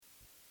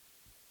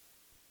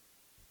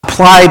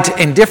applied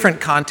in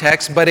different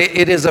contexts, but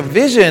it is a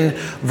vision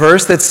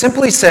verse that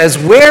simply says,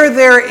 where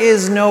there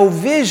is no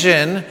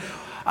vision,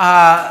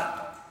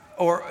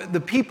 or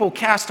the people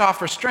cast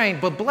off restraint,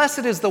 but blessed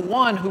is the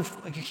one who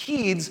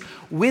heeds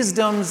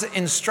wisdom's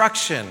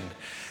instruction.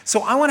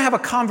 So I want to have a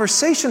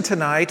conversation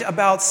tonight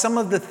about some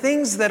of the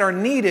things that are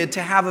needed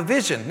to have a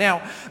vision.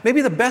 Now,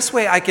 maybe the best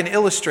way I can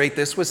illustrate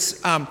this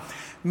was,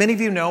 many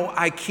of you know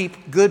I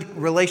keep good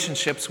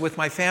relationships with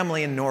my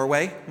family in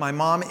Norway. My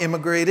mom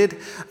immigrated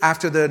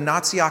after the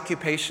Nazi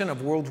occupation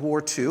of World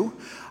War II.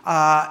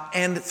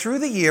 And through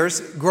the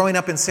years, growing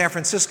up in San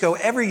Francisco,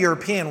 every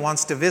European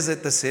wants to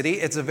visit the city.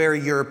 It's a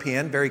very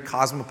European, very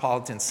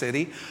cosmopolitan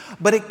city.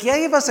 But it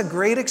gave us a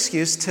great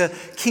excuse to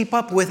keep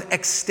up with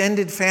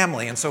extended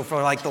family. And so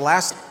for like the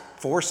last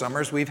 4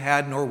 summers, we've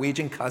had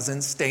Norwegian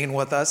cousins staying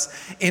with us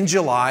in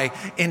July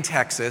in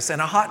Texas. And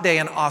a hot day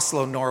in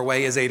Oslo,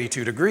 Norway is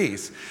 82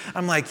 degrees.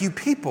 I'm like, you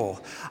people,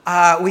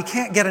 we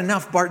can't get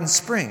enough Barton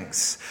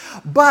Springs.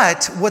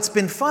 But what's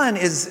been fun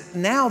is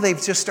now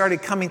they've just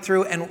started coming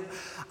through. And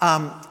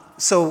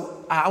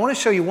so I want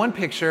to show you one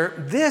picture.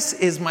 This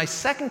is my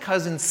second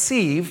cousin,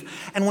 Siv.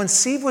 And when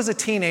Siv was a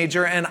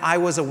teenager and I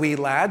was a wee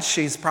lad,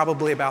 she's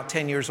probably about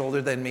 10 years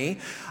older than me,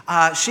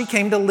 she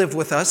came to live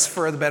with us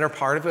for the better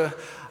part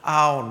of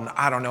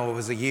I don't know, it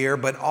was a year,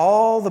 but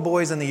all the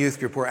boys in the youth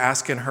group were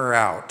asking her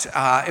out.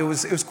 It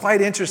was quite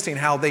interesting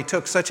how they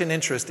took such an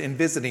interest in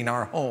visiting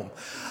our home.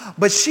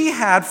 But she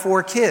had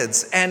 4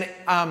 kids, and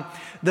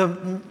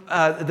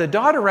the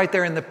daughter right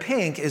there in the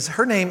pink,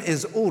 her name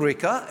is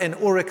Ulrika, and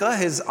Ulrika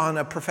is on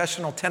a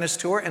professional tennis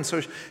tour, and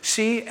so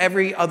she,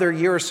 every other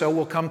year or so,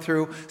 will come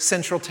through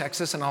Central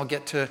Texas, and I'll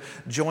get to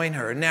join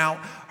her. Now,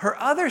 her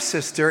other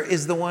sister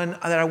is the one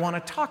that I want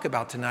to talk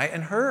about tonight,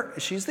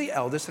 and she's the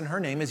eldest, and her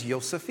name is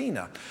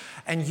Josefina.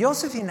 And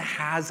Josefina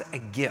has a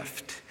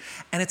gift,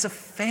 and it's a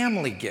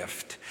family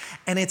gift,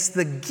 and it's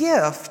the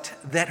gift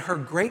that her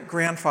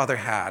great-grandfather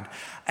had,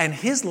 and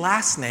his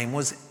last name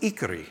was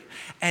Ikari.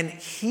 And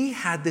he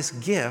had this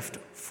gift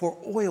for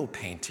oil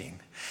painting.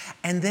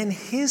 And then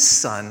his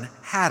son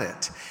had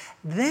it.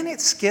 Then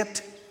it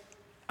skipped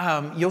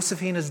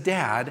Josefina's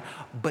dad,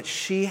 but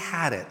she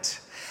had it.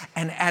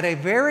 And at a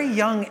very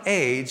young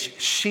age,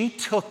 she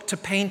took to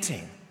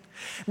painting.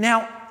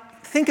 Now,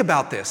 think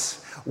about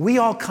this. We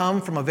all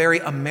come from a very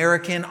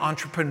American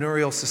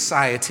entrepreneurial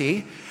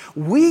society.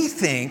 We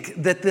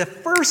think that the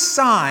first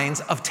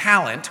signs of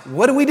talent,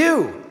 what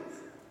do?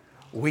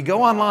 We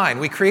go online,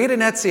 we create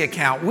an Etsy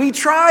account, we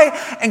try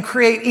and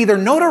create either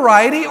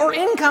notoriety or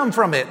income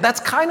from it.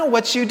 That's kind of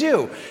what you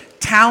do.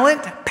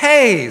 Talent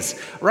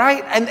pays,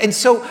 right? And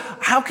so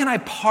how can I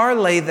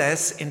parlay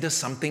this into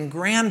something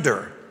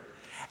grander?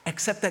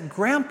 Except that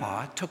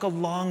Grandpa took a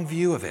long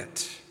view of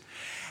it.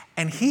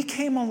 And he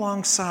came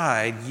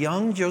alongside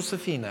young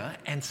Josefina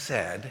and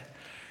said,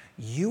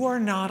 you are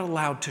not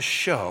allowed to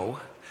show,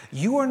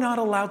 you are not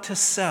allowed to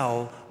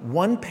sell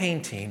one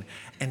painting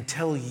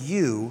until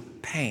you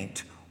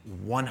paint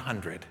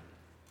 100.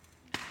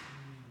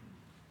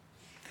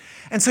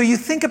 And so you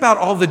think about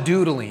all the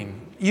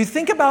doodling, you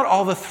think about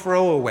all the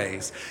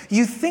throwaways,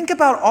 you think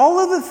about all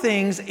of the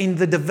things in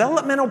the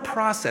developmental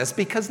process,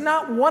 because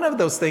not one of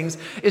those things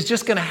is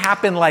just going to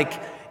happen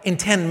like in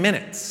 10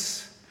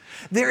 minutes.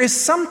 There is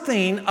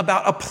something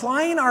about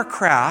applying our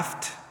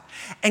craft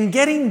and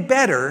getting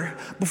better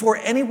before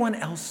anyone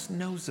else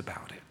knows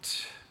about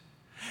it.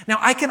 Now,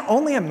 I can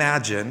only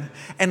imagine,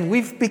 and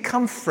we've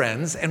become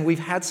friends, and we've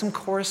had some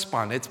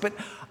correspondence, but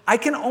I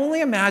can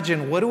only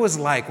imagine what it was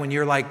like when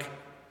you're like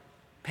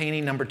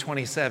painting number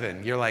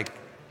 27. You're like,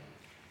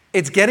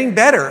 it's getting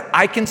better.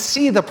 I can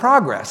see the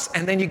progress.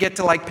 And then you get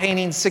to like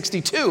painting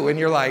 62, and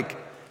you're like,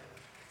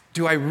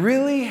 do I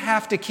really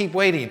have to keep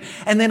waiting?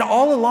 And then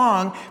all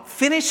along,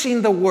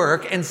 finishing the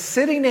work and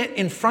sitting it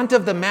in front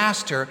of the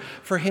master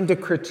for him to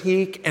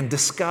critique and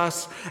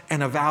discuss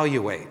and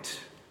evaluate.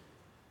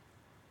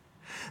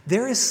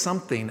 There is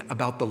something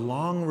about the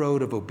long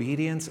road of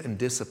obedience and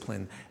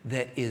discipline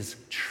that is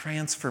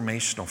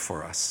transformational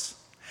for us.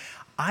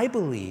 I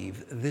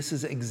believe this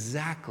is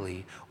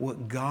exactly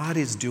what God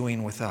is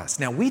doing with us.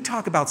 Now, we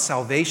talk about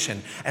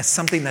salvation as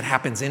something that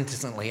happens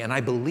instantly, and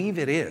I believe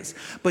it is.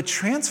 But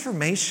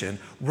transformation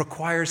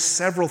requires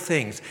several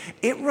things.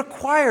 It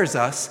requires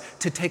us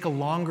to take a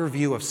longer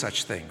view of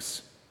such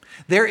things.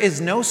 There is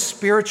no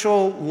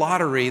spiritual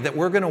lottery that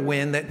we're going to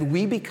win that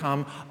we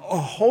become a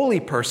holy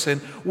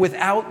person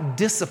without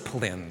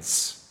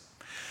disciplines.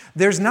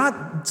 There's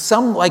not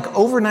some like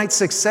overnight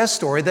success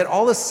story that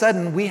all of a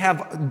sudden we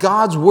have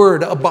God's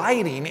word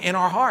abiding in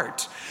our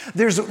heart.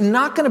 There's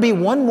not going to be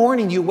one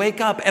morning you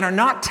wake up and are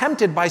not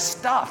tempted by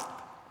stuff.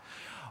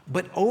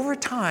 But over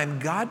time,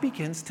 God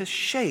begins to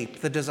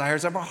shape the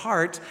desires of our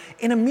heart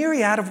in a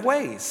myriad of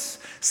ways.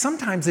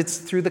 Sometimes it's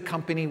through the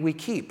company we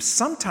keep.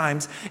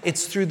 Sometimes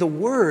it's through the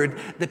word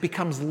that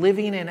becomes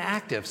living and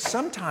active.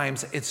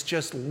 Sometimes it's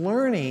just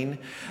learning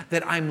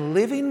that I'm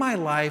living my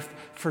life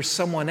for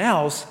someone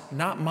else,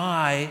 not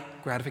my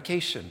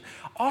gratification.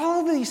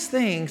 All of these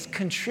things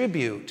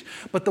contribute,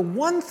 but the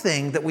one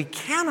thing that we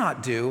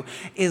cannot do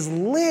is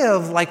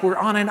live like we're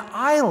on an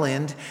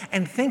island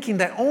and thinking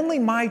that only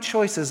my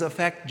choices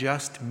affect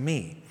just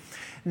me.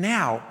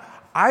 Now,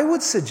 I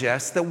would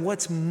suggest that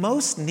what's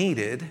most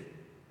needed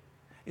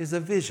is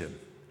a vision.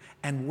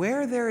 And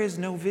where there is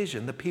no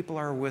vision, the people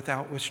are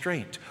without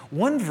restraint.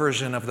 One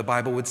version of the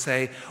Bible would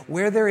say,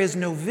 where there is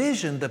no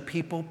vision, the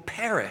people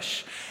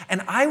perish.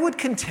 And I would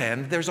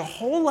contend there's a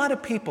whole lot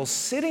of people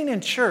sitting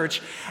in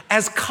church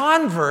as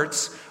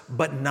converts,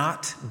 but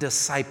not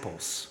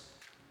disciples.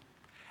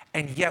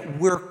 And yet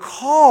we're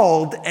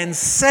called and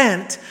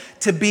sent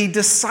to be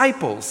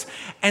disciples.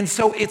 And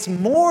so it's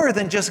more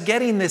than just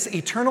getting this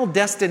eternal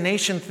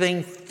destination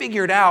thing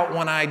figured out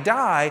when I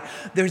die.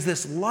 There's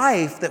this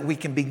life that we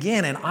can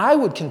begin. And I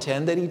would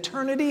contend that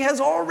eternity has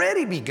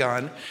already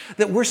begun,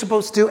 that we're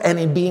supposed to, and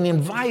in being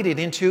invited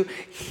into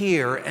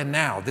here and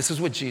now. This is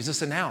what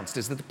Jesus announced,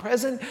 is that the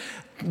present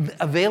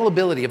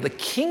availability of the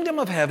kingdom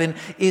of heaven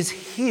is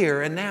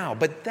here and now.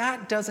 But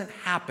that doesn't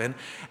happen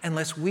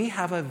unless we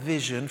have a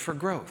vision for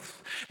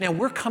growth. Now,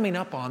 we're coming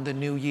up on the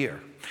new year.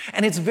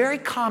 And it's very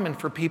common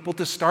for people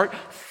to start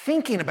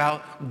thinking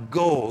about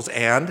goals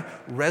and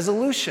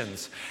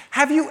resolutions.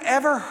 Have you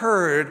ever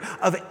heard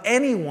of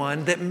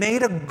anyone that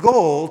made a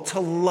goal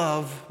to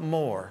love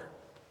more?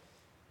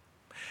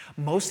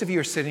 Most of you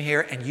are sitting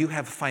here and you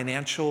have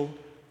financial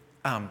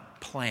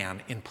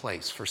plan in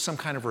place for some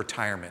kind of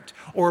retirement,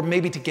 or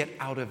maybe to get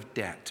out of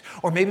debt,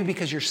 or maybe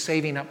because you're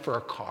saving up for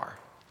a car.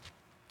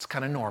 It's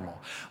kind of normal.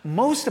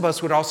 Most of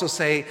us would also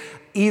say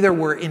either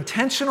we're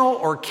intentional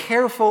or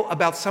careful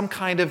about some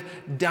kind of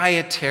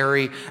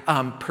dietary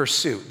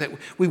pursuit, that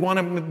we want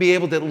to be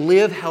able to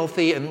live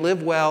healthy and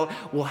live well.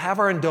 We'll have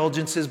our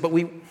indulgences, but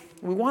we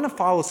want to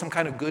follow some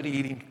kind of good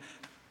eating.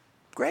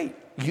 Great.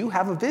 You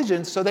have a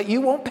vision so that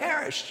you won't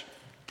perish.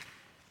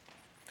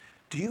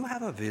 Do you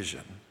have a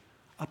vision,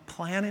 a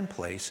plan in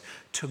place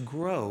to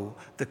grow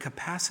the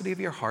capacity of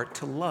your heart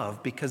to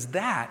love? Because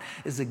that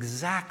is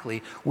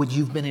exactly what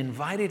you've been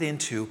invited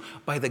into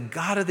by the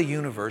God of the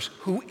universe,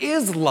 who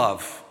is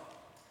love.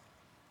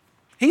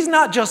 He's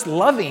not just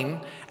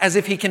loving as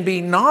if he can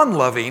be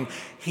non-loving.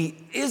 He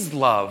is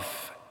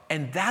love.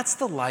 And that's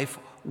the life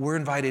we're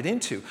invited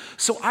into.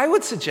 So I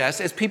would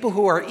suggest, as people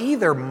who are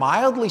either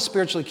mildly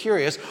spiritually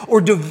curious or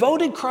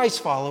devoted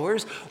Christ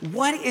followers,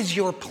 what is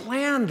your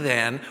plan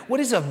then? What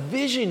is a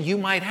vision you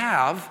might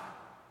have?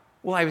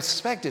 Well, I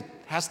suspect it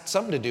has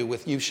something to do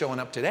with you showing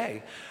up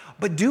today.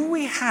 But do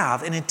we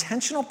have an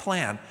intentional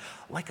plan,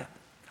 like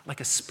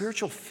a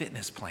spiritual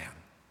fitness plan,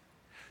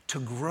 to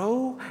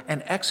grow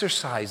and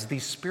exercise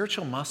these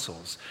spiritual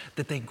muscles,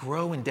 that they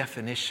grow in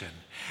definition?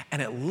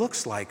 And it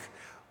looks like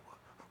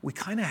we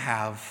kind of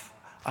have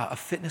a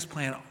fitness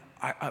plan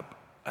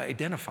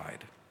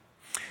identified.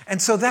 And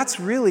so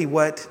that's really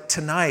what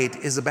tonight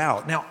is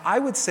about. Now, I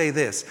would say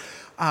this.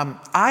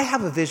 I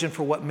have a vision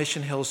for what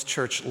Mission Hills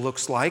Church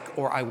looks like,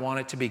 or I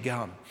want it to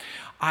become.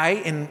 I,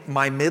 in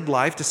my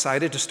midlife,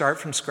 decided to start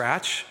from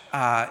scratch.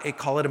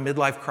 Call it a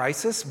midlife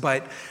crisis,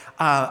 but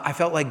I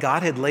felt like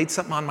God had laid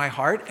something on my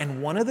heart.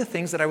 And one of the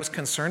things that I was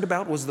concerned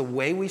about was the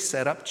way we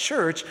set up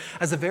church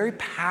as a very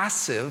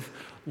passive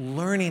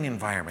learning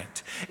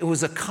environment. It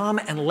was a come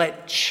and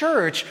let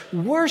church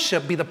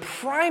worship be the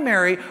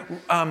primary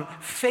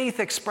faith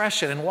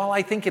expression. And while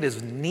I think it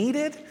is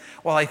needed,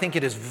 while I think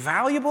it is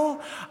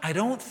valuable, I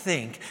don't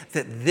think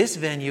that this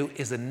venue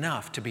is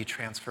enough to be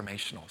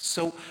transformational.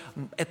 So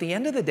at the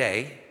end of the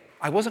day,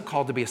 I wasn't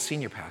called to be a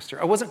senior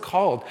pastor. I wasn't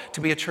called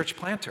to be a church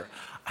planter.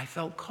 I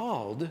felt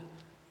called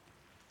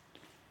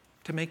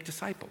to make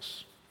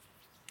disciples.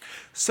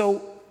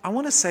 So I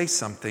want to say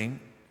something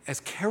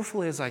as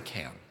carefully as I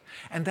can.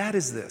 And that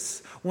is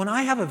this. When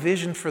I have a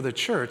vision for the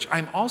church,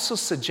 I'm also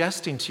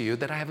suggesting to you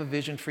that I have a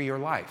vision for your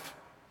life.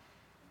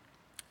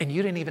 And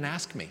you didn't even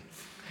ask me.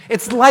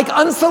 It's like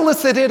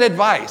unsolicited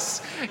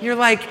advice. You're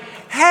like,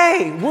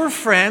 hey, we're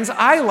friends.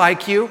 I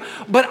like you,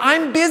 but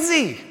I'm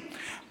busy.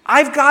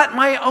 I've got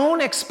my own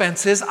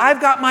expenses.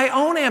 I've got my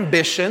own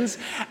ambitions.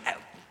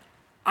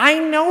 I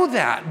know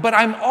that, but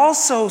I'm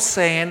also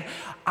saying,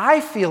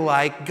 I feel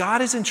like God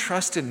has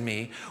entrusted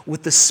me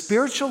with the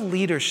spiritual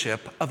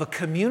leadership of a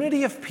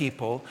community of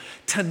people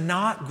to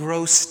not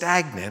grow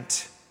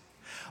stagnant,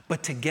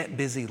 but to get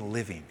busy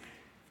living.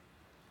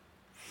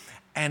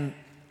 And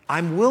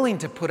I'm willing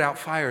to put out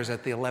fires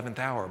at the 11th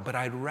hour, but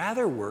I'd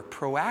rather work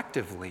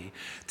proactively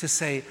to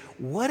say,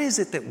 what is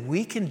it that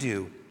we can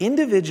do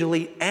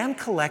individually and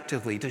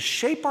collectively to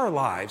shape our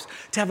lives,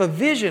 to have a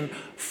vision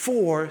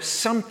for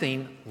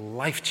something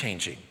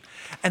life-changing?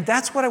 And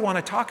that's what I want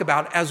to talk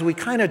about as we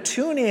kind of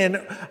tune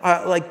in,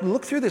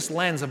 look through this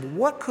lens of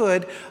what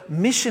could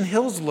Mission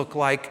Hills look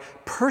like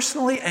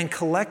personally and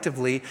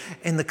collectively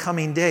in the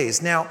coming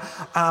days. Now,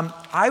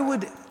 I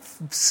would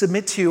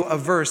submit to you a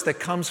verse that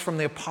comes from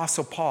the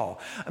Apostle Paul.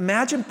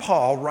 Imagine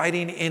Paul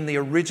writing in the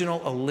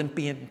original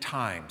Olympian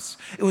times.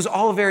 It was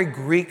all a very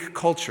Greek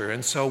culture,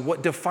 and so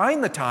what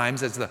defined the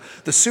times as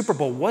the Super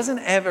Bowl wasn't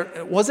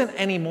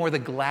anymore the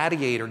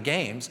gladiator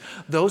games.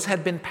 Those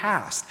had been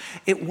passed.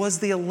 It was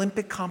the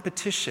Olympic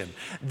competition.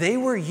 They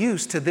were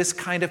used to this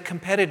kind of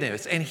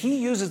competitiveness, and he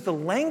uses the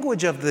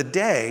language of the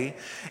day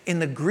in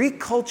the Greek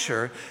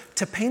culture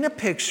to paint a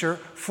picture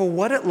for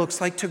what it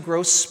looks like to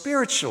grow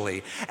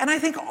spiritually. And I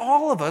think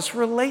all of us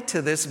relate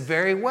to this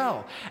very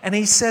well. And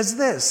he says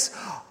this: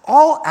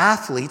 all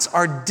athletes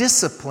are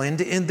disciplined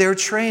in their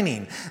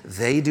training.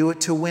 They do it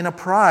to win a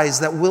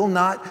prize that will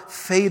not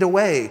fade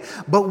away,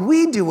 but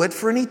we do it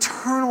for an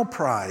eternal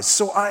prize.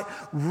 So I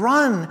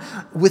run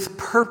with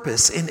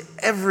purpose in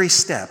every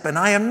step, and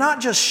I am not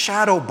just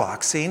shadow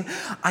boxing.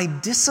 I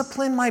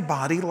discipline my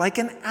body like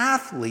an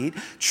athlete,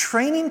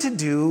 training to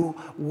do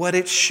what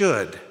it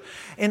should.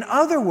 In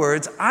other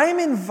words, I'm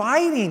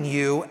inviting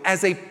you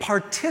as a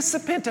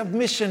participant of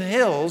Mission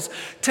Hills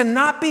to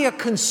not be a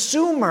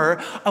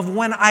consumer of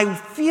when I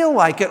feel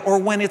like it or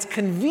when it's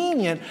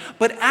convenient,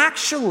 but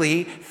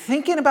actually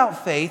thinking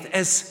about faith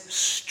as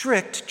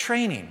strict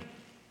training.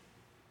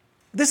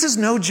 This is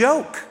no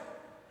joke.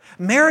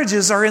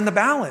 Marriages are in the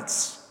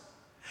balance.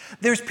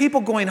 There's people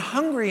going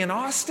hungry in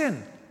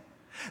Austin.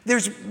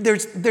 There's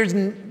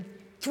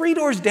 3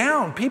 doors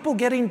down, people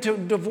getting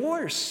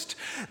divorced.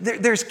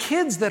 There's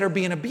kids that are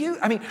being abused.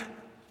 I mean,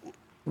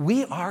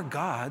 we are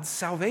God's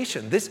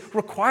salvation. This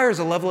requires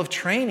a level of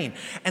training.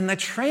 And the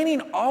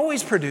training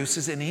always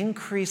produces an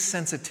increased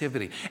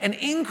sensitivity, an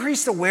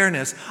increased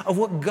awareness of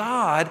what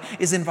God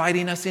is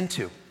inviting us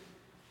into.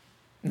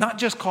 Not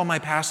just call my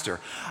pastor.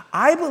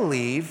 I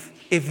believe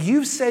if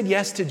you've said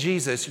yes to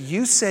Jesus,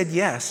 you said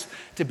yes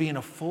to being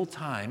a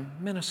full-time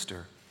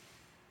minister,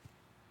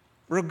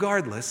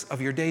 regardless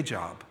of your day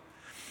job.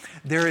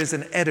 There is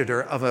an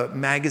editor of a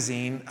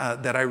magazine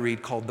that I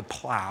read called The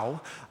Plow.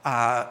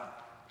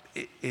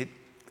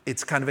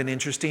 It's kind of an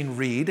interesting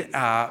read,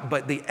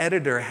 but the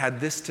editor had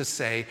this to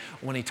say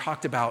when he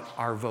talked about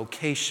our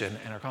vocation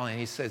and our calling.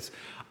 He says,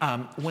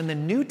 when the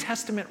New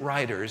Testament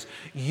writers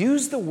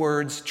use the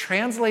words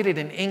translated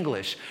in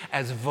English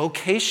as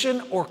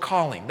vocation or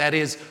calling, that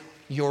is,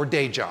 your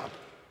day job,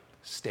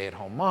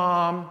 stay-at-home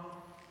mom,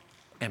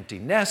 empty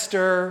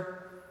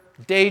nester,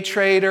 day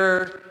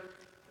trader,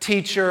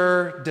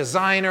 teacher,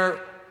 designer,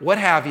 what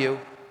have you,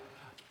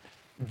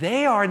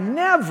 they are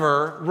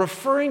never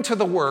referring to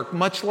the work,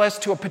 much less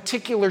to a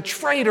particular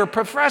trade or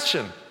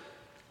profession.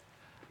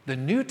 The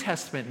New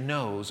Testament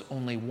knows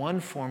only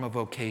one form of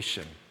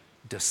vocation: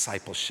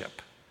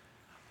 discipleship.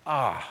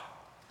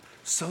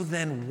 So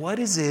then what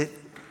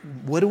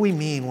do we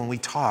mean when we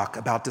talk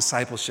about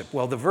discipleship?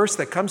 Well, the verse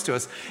that comes to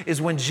us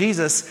is when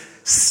Jesus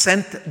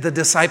sent the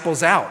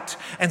disciples out.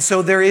 And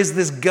so there is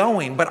this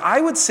going, but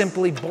I would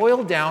simply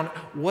boil down,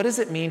 what does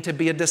it mean to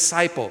be a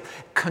disciple,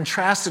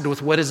 contrasted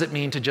with what does it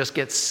mean to just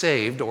get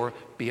saved or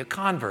be a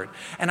convert?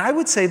 And I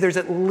would say there's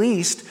at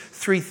least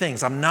 3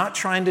 things. I'm not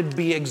trying to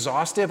be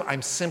exhaustive.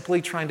 I'm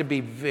simply trying to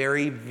be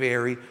very,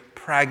 very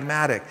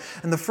pragmatic.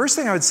 And the first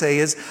thing I would say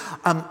is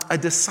a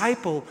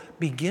disciple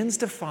begins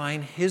to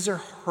find his or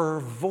her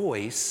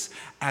voice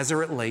as it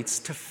relates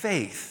to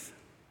faith.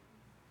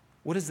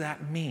 What does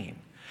that mean?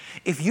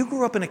 If you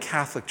grew up in a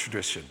Catholic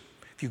tradition,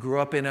 if you grew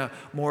up in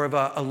more of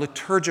a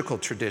liturgical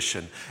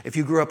tradition, if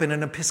you grew up in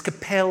an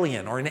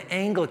Episcopalian or an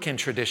Anglican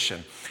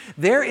tradition,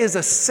 there is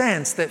a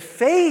sense that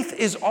faith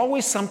is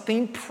always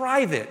something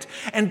private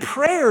and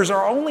prayers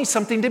are only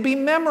something to be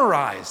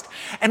memorized.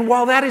 And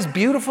while that is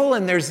beautiful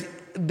and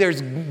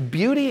there's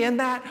beauty in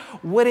that,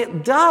 what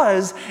it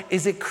does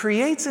is it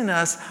creates in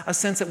us a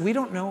sense that we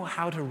don't know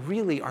how to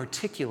really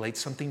articulate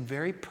something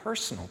very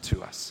personal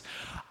to us.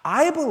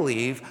 I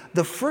believe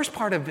the first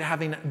part of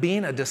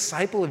being a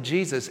disciple of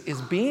Jesus is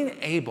being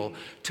able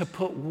to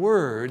put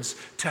words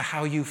to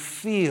how you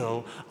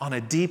feel on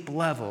a deep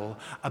level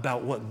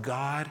about what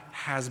God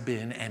has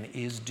been and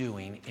is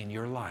doing in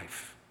your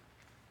life.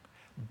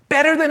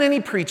 Better than any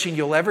preaching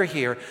you'll ever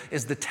hear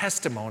is the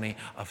testimony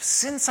of,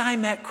 since I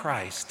met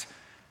Christ,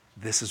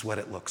 this is what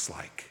it looks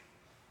like.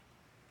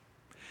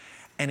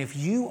 And if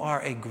you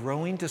are a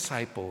growing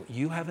disciple,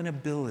 you have an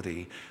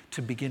ability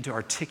to begin to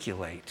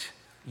articulate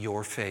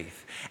your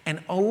faith.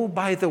 And oh,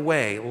 by the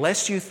way,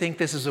 lest you think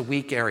this is a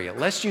weak area,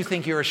 lest you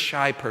think you're a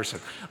shy person,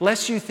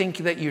 lest you think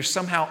that you're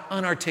somehow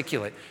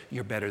unarticulate,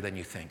 you're better than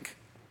you think.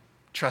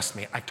 Trust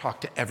me, I talk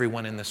to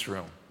everyone in this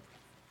room.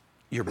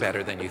 You're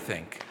better than you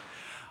think.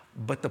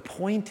 But the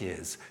point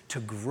is to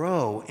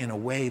grow in a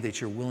way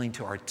that you're willing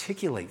to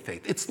articulate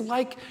faith. It's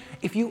like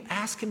if you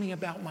ask me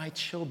about my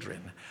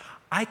children,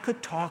 I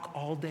could talk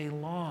all day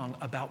long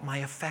about my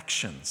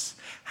affections,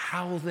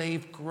 how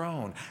they've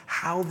grown,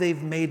 how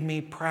they've made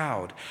me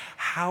proud,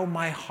 how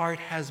my heart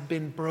has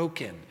been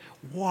broken.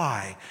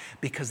 Why?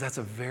 Because that's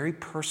a very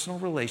personal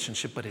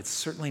relationship, but it's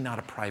certainly not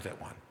a private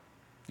one.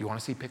 You want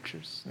to see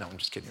pictures? No, I'm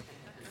just kidding.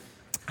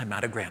 I'm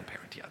not a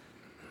grandparent yet.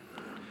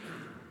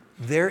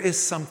 There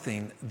is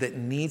something that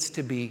needs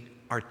to be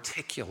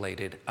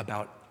articulated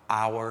about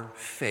our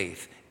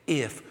faith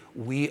if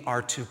we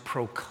are to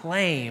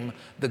proclaim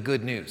the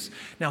good news.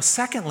 Now,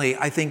 secondly,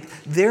 I think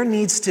there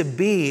needs to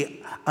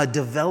be a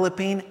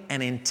developing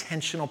and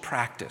intentional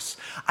practice.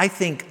 I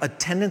think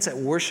attendance at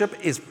worship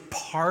is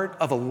part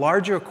of a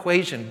larger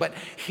equation, but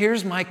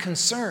here's my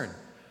concern.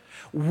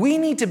 We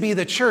need to be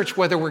the church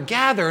whether we're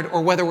gathered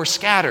or whether we're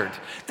scattered.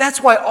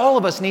 That's why all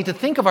of us need to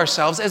think of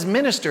ourselves as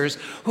ministers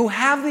who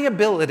have the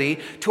ability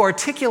to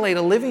articulate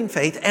a living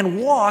faith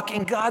and walk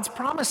in God's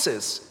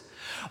promises.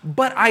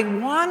 But I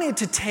wanted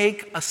to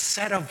take a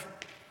set of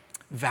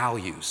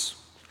values,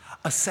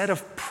 a set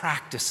of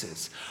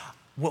practices,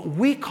 what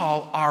we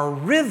call our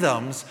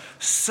rhythms,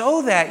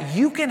 so that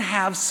you can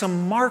have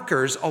some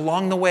markers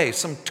along the way,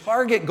 some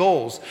target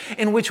goals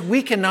in which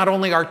we can not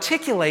only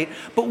articulate,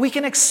 but we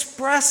can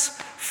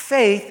express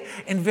faith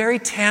in very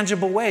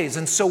tangible ways.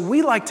 And so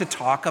we like to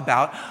talk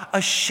about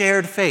a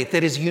shared faith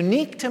that is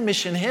unique to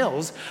Mission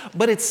Hills,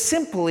 but it's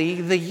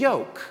simply the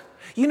yoke.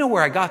 You know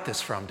where I got this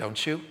from,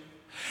 don't you?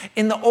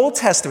 In the Old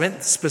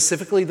Testament,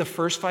 specifically the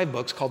first 5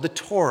 books called the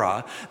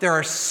Torah, there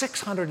are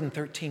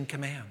 613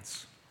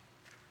 commands.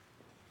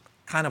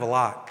 Kind of a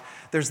lot.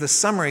 There's the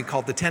summary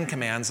called the 10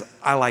 Commands.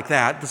 I like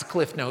that. This is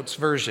Cliff Notes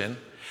version.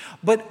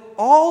 But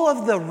all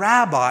of the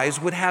rabbis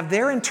would have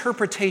their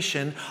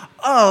interpretation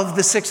of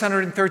the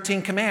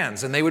 613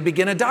 commands, and they would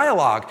begin a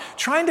dialogue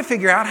trying to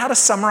figure out how to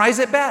summarize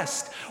it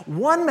best.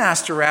 One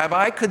master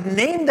rabbi could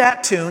name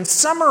that tune,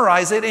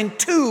 summarize it in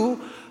 2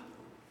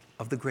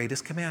 of the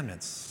greatest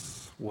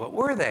commandments. What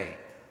were they?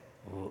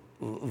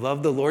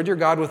 Love the Lord your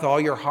God with all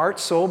your heart,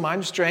 soul,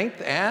 mind,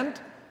 strength, and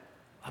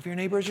love your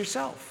neighbor as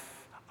yourself.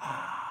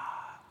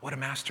 What a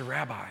master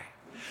rabbi.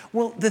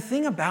 Well, the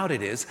thing about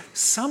it is,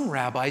 some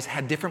rabbis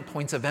had different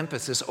points of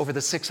emphasis over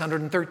the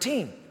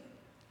 613.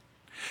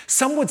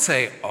 Some would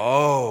say,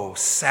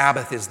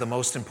 Sabbath is the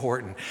most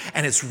important,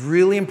 and it's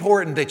really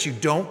important that you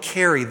don't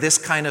carry this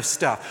kind of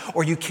stuff,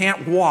 or you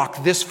can't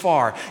walk this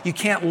far, you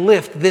can't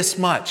lift this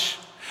much.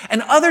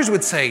 And others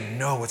would say,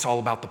 no, it's all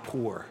about the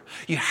poor.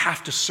 You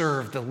have to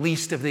serve the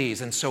least of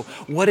these. And so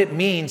what it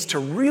means to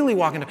really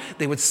walk into,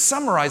 they would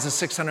summarize the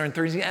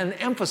 630 and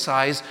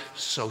emphasize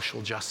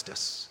social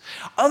justice.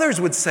 Others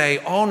would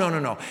say,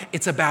 no.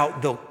 It's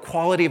about the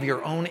quality of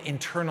your own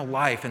internal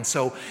life. And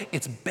so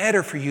it's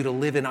better for you to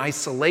live in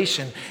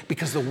isolation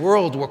because the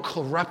world will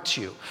corrupt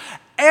you.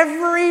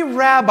 Every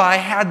rabbi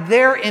had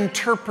their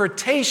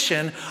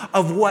interpretation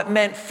of what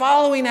meant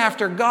following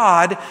after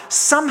God,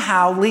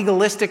 somehow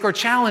legalistic or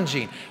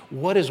challenging.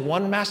 What does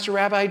one master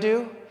rabbi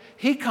do?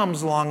 He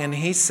comes along and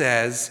he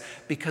says,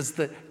 because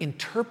the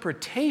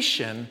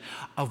interpretation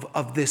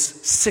of this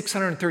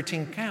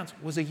 613 counts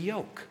was a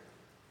yoke.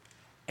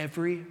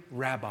 Every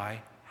rabbi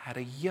had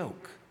a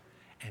yoke.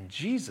 And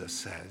Jesus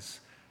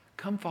says,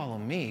 come follow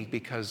me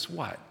because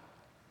what?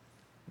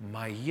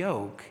 My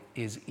yoke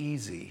is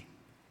easy.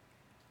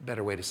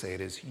 Better way to say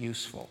it is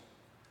useful.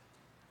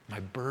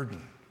 My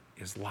burden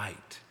is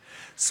light.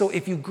 So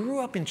if you grew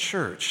up in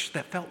church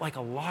that felt like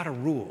a lot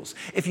of rules,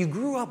 if you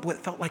grew up with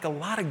felt like a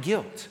lot of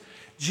guilt,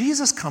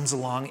 Jesus comes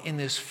along in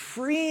this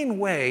freeing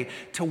way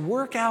to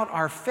work out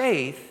our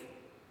faith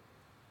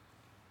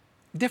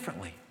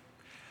differently.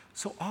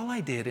 So all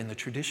I did in the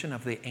tradition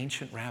of the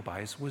ancient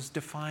rabbis was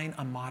define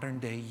a modern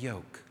day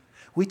yoke.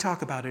 We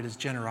talk about it as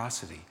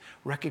generosity,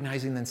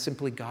 recognizing that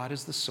simply God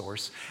is the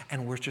source,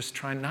 and we're just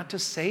trying not to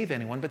save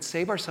anyone, but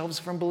save ourselves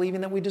from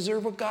believing that we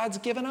deserve what God's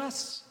given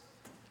us.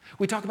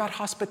 We talk about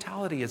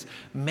hospitality as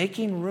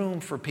making room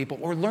for people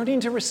or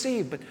learning to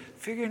receive, but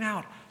figuring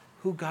out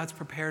who God's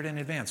prepared in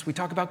advance. We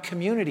talk about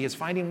community as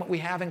finding what we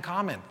have in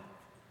common.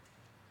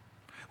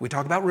 We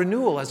talk about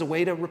renewal as a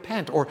way to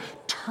repent or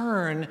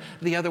turn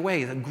the other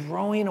way, the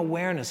growing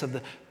awareness of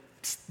the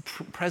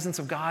presence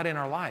of God in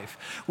our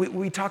life.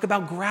 We talk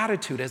about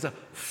gratitude as a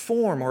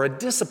form or a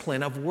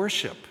discipline of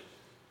worship.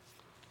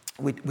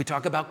 We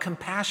talk about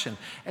compassion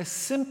as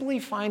simply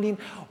finding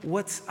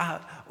what's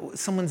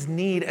someone's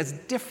need as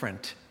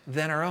different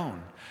than our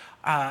own.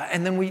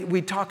 And then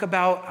we talk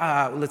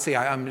about, let's see,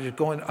 I'm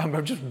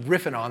just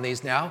riffing on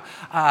these now.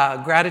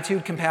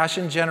 Gratitude,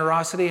 compassion,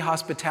 generosity,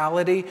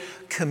 hospitality,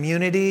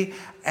 community,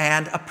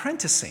 and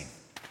apprenticing.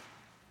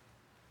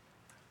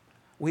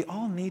 We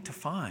all need to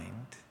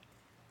find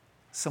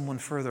someone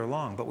further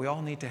along, but we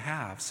all need to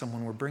have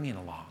someone we're bringing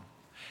along.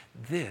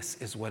 This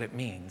is what it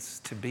means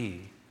to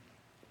be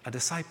a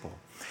disciple.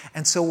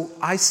 And so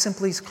I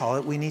simply call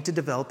it, we need to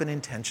develop an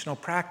intentional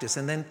practice.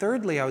 And then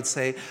thirdly, I would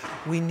say,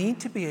 we need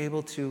to be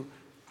able to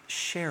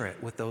share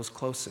it with those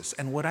closest.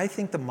 And what I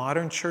think the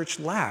modern church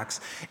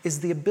lacks is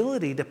the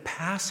ability to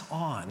pass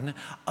on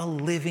a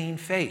living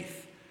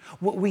faith.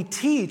 What we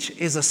teach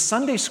is a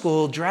Sunday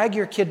school, drag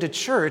your kid to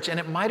church, and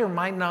it might or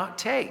might not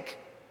take.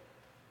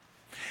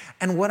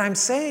 And what I'm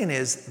saying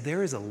is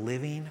there is a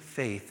living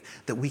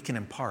faith that we can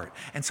impart.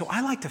 And so I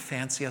like to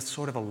fancy us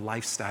sort of a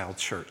lifestyle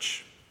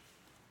church.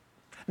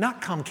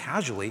 Not come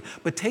casually,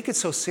 but take it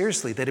so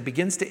seriously that it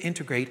begins to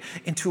integrate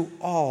into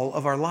all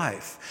of our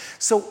life.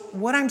 So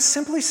what I'm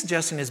simply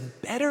suggesting is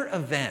better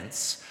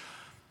events,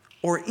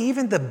 or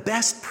even the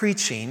best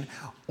preaching,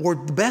 or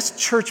the best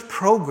church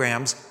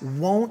programs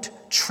won't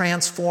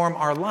transform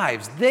our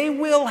lives. They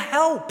will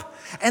help,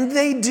 and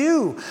they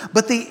do.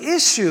 But the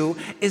issue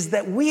is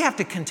that we have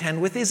to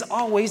contend with is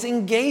always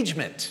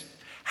engagement.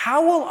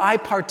 How will I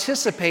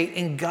participate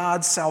in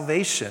God's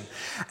salvation?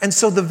 And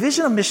so the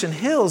vision of Mission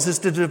Hills is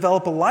to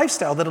develop a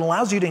lifestyle that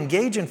allows you to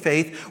engage in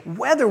faith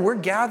whether we're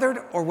gathered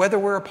or whether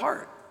we're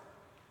apart.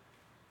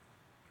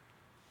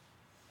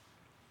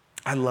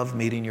 I love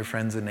meeting your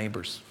friends and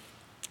neighbors.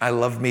 I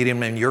love meeting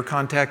them in your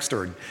context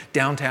or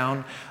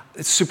downtown.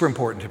 It's super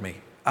important to me.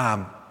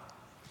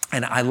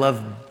 And I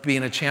love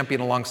being a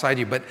champion alongside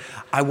you, but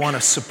I want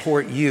to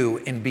support you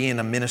in being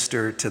a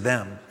minister to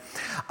them.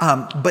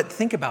 But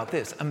think about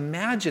this.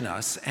 Imagine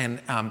us,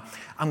 and I'm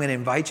going to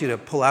invite you to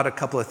pull out a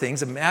couple of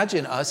things.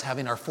 Imagine us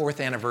having our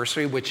 4th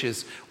anniversary, which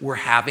is we're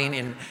having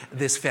in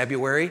this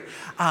February.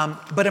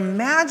 But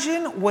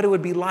imagine what it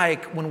would be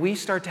like when we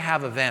start to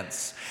have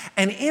events.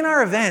 And in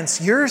our events,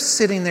 you're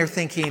sitting there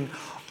thinking,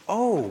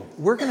 oh,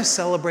 we're going to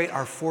celebrate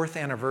our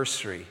 4th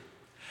anniversary.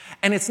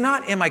 And it's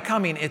not, am I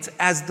coming? It's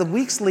as the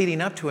weeks leading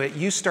up to it,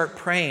 you start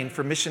praying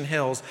for Mission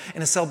Hills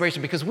in a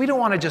celebration because we don't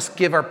want to just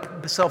give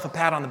ourselves a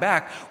pat on the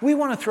back. We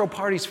want to throw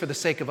parties for the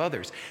sake of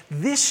others.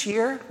 This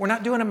year, we're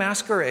not doing a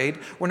masquerade.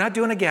 We're not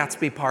doing a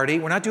Gatsby party.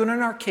 We're not doing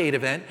an arcade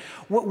event.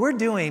 What we're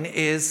doing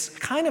is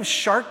kind of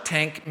Shark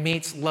Tank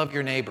meets Love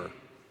Your Neighbor.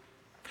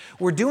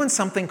 We're doing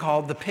something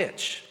called The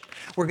Pitch.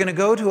 We're going to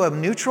go to a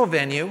neutral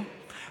venue.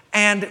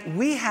 And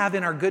we have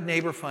in our Good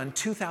Neighbor Fund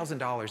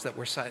 $2,000 that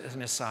we're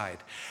setting aside.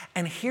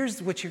 And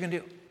here's what you're going to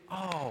do.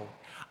 Oh,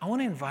 I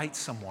want to invite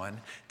someone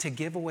to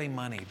give away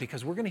money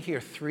because we're going to hear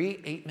 3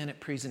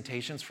 8-minute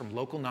presentations from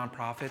local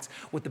nonprofits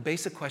with the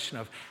basic question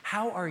of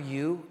how are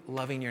you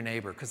loving your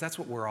neighbor? Because that's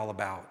what we're all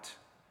about.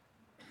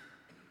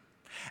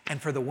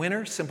 And for the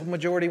winner, simple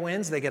majority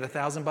wins. They get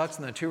 $1,000,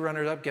 and the 2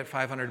 runners-up get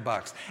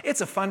 $500.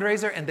 It's a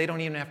fundraiser, and they don't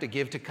even have to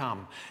give to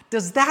come.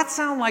 Does that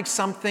sound like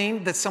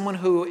something that someone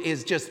who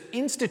is just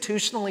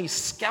institutionally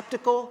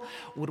skeptical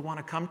would want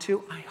to come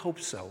to? I hope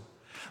so.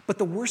 But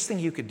the worst thing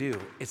you could do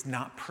is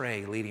not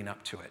pray leading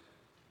up to it.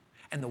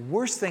 And the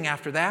worst thing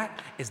after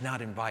that is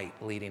not invite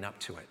leading up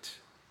to it.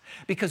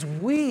 Because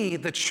we,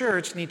 the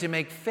church, need to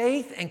make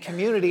faith and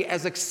community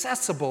as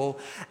accessible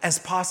as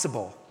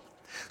possible.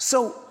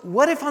 So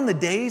what if on the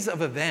days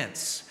of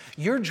events,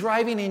 you're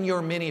driving in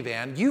your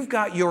minivan, you've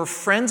got your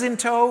friends in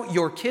tow,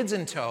 your kids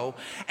in tow,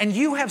 and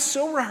you have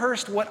so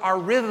rehearsed what our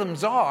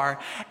rhythms are,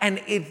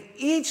 and if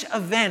each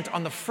event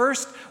on the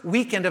first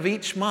weekend of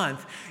each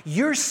month,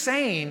 you're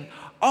saying,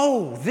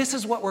 oh, this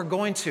is what we're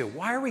going to.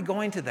 Why are we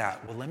going to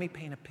that? Well, let me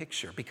paint a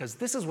picture, because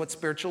this is what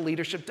spiritual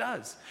leadership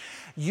does.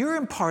 You're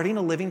imparting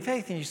a living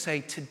faith, and you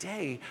say,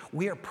 today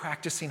we are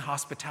practicing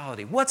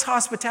hospitality. What's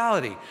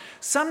hospitality?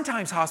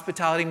 Sometimes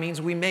hospitality means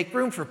we make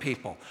room for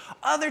people.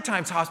 Other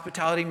times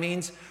hospitality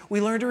means we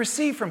learn to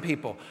receive from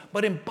people.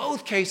 But in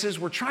both cases,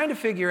 we're trying to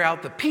figure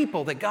out the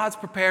people that God's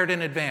prepared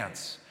in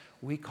advance.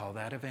 We call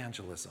that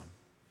evangelism.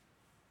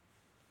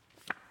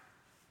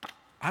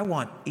 I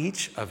want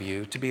each of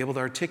you to be able to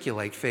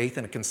articulate faith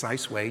in a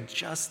concise way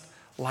just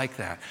like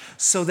that,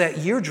 so that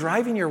you're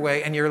driving your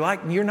way and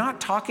you're not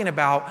talking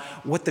about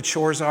what the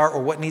chores are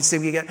or what needs to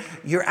be done.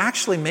 You're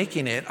actually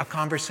making it a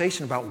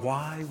conversation about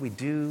why we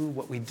do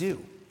what we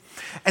do.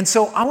 And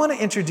so I want to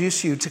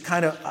introduce you to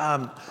kind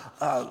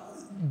of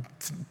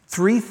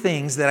 3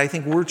 things that I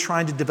think we're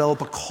trying to develop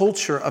a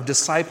culture of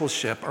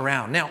discipleship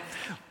around. Now,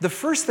 the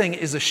first thing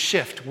is a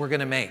shift we're going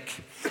to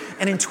make.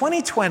 And in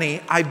 2020,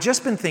 I've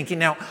just been thinking,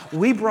 now,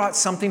 we brought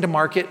something to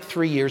market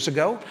 3 years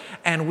ago,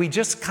 and we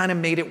just kind of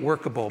made it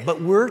workable. But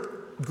we're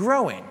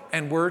growing,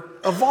 and we're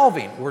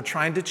evolving. We're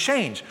trying to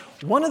change.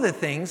 One of the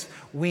things,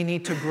 we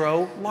need to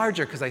grow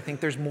larger, because I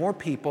think there's more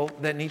people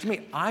that need to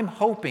meet. I'm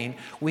hoping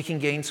we can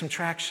gain some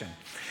traction.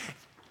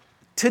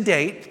 To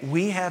date,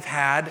 we have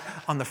had,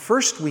 on the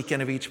first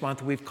weekend of each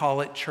month, we call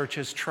it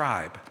Church's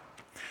Tribe.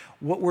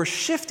 What we're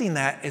shifting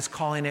that is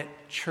calling it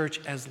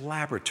Church as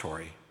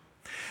Laboratory.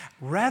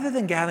 Rather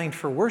than gathering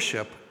for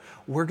worship,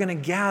 we're going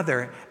to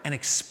gather and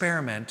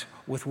experiment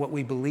with what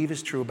we believe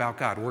is true about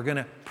God. We're going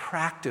to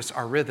practice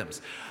our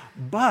rhythms.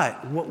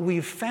 But what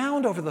we've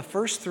found over the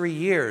first 3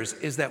 years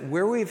is that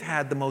where we've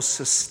had the most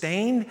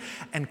sustained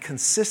and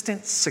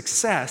consistent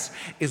success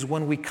is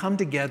when we come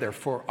together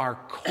for our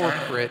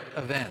corporate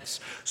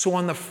events. So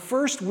on the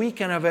first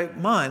weekend of a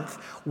month,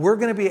 we're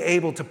going to be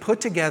able to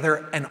put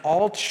together an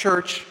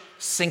all-church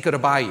Cinco de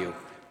Mayo.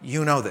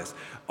 You know this.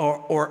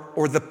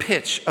 Or the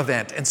pitch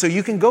event. And so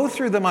you can go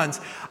through the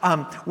months.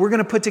 We're going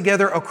to put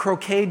together a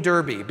croquet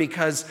derby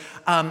because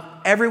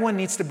everyone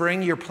needs to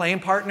bring your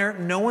playing partner.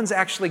 No one's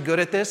actually good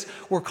at this.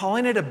 We're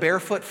calling it a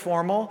barefoot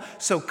formal.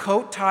 So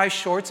coat, tie,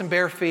 shorts, and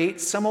bare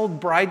feet, some old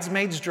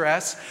bridesmaid's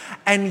dress.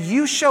 And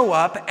you show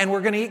up and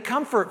we're going to eat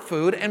comfort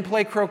food and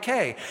play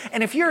croquet.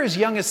 And if you're as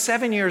young as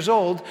 7 years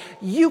old,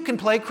 you can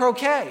play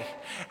croquet.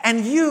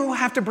 And you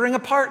have to bring a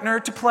partner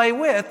to play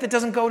with that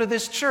doesn't go to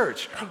this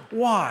church.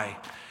 Why?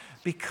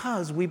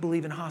 Because we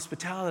believe in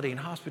hospitality, and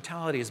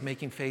hospitality is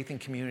making faith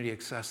and community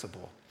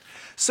accessible.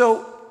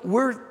 So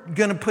we're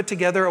going to put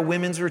together a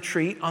women's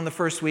retreat on the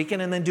first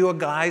weekend and then do a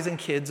guys and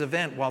kids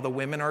event while the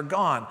women are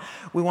gone.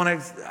 We want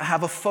to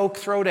have a folk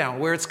throwdown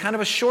where it's kind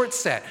of a short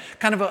set,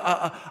 kind of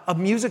a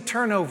music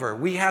turnover.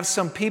 We have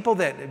some people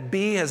that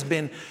B has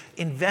been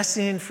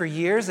investing in for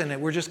years,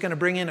 and we're just going to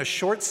bring in a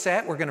short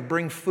set. We're going to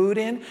bring food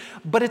in.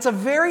 But it's a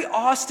very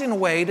Austin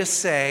way to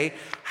say,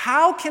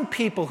 how can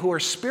people who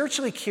are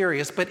spiritually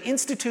curious but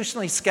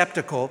institutionally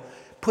skeptical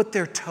put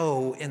their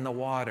toe in the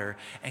water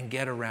and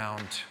get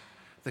around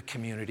the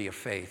community of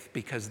faith,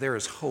 because there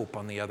is hope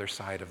on the other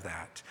side of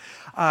that.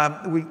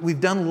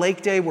 We've done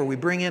Lake Day, where we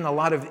bring in a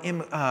lot of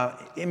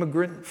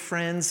immigrant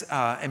friends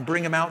and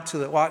bring them out to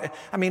the water.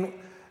 I mean,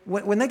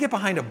 when they get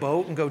behind a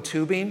boat and go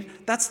tubing,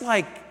 that's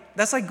like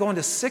going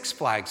to Six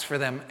Flags for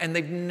them, and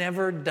they've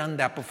never done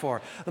that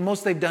before. The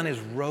most they've done is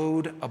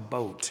rowed a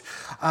boat.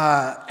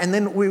 And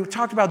then we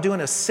talked about doing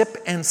a sip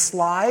and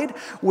slide,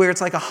 where it's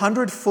like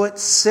 100-foot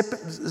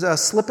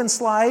slip and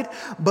slide,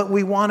 but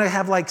we want to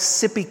have like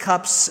sippy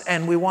cups,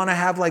 and we want to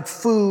have like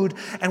food,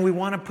 and we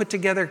want to put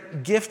together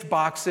gift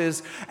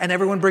boxes, and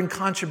everyone bring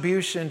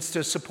contributions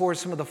to support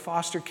some of the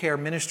foster care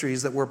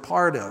ministries that we're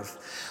part of.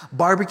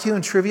 Barbecue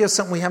and trivia is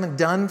something we haven't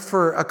done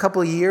for a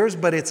couple of years,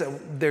 but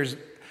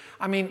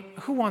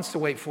who wants to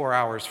wait 4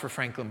 hours for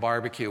Franklin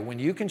Barbecue when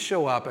you can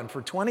show up and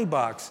for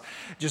 $20,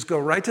 just go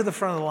right to the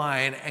front of the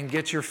line and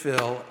get your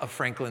fill of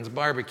Franklin's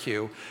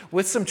Barbecue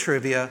with some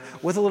trivia,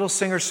 with a little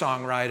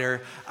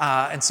singer-songwriter,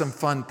 and some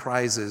fun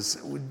prizes.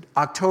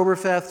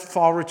 Oktoberfest,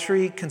 Fall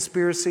Retreat,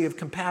 Conspiracy of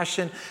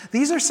Compassion.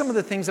 These are some of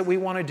the things that we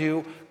want to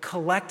do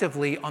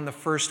collectively on the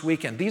first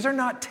weekend. These are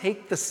not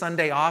take the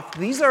Sunday off.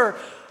 These are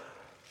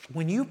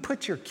when you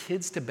put your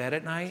kids to bed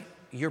at night,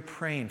 you're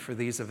praying for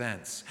these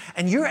events.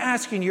 And you're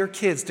asking your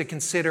kids to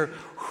consider,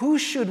 who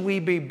should we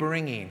be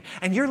bringing?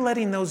 And you're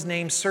letting those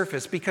names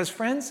surface because,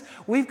 friends,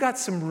 we've got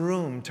some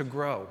room to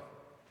grow.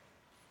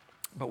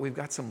 But we've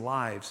got some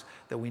lives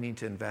that we need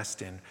to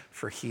invest in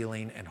for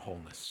healing and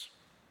wholeness.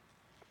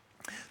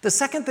 The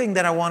second thing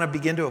that I want to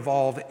begin to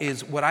evolve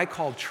is what I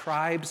call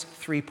Tribes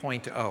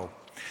 3.0.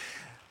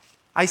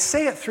 I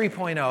say it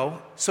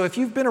 3.0, so if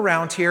you've been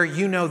around here,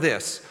 you know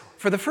this.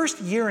 For the first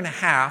year and a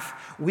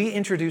half, we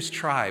introduced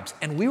Tribes,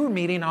 and we were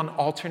meeting on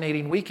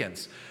alternating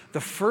weekends.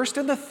 The first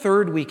and the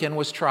third weekend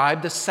was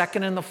Tribe. The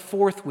second and the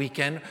fourth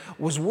weekend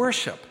was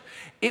worship.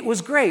 It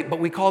was great, but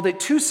we called it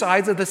two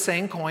sides of the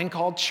same coin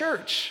called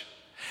church.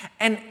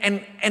 And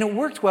it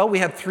worked well. We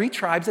had 3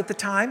 tribes at the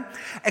time,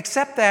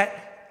 except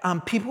that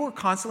people were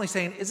constantly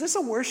saying, is this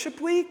a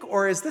worship week,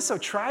 or is this a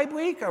tribe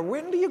week, or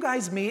when do you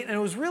guys meet? And it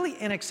was really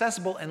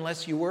inaccessible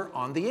unless you were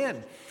on the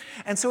inn.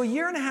 And so a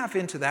year and a half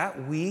into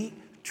that, we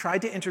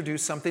tried to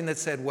introduce something that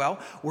said, well,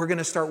 we're going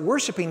to start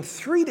worshiping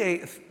 3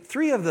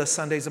 of the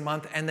Sundays a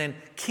month and then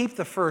keep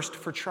the first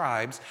for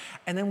tribes.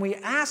 And then we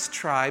asked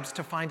tribes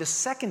to find a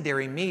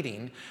secondary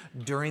meeting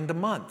during the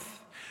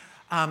month.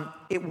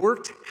 It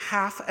worked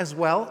half as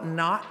well,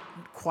 not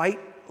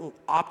quite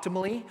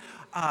optimally.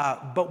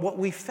 But what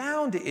we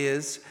found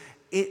is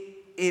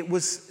it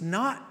was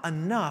not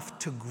enough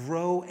to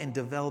grow and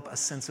develop a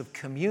sense of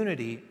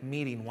community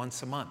meeting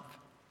once a month.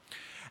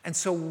 And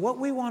so what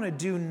we want to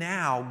do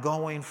now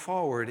going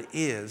forward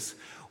is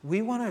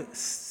we want to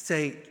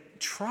say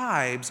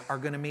tribes are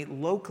going to meet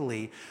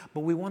locally,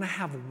 but we want to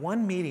have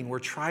one meeting where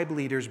tribe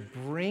leaders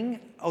bring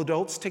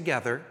adults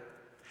together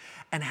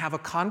and have a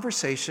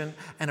conversation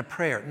and a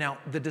prayer. Now,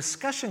 the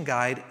discussion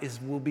guide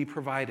will be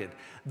provided.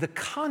 The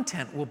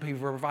content will be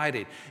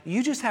provided.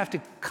 You just have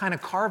to kind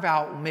of carve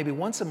out maybe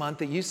once a month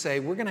that you say,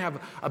 we're going to have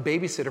a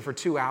babysitter for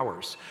 2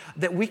 hours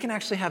that we can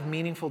actually have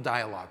meaningful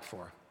dialogue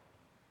for.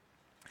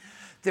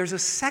 There's a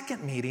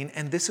second meeting,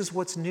 and this is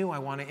what's new I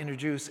want to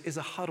introduce, is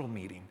a huddle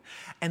meeting.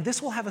 And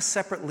this will have a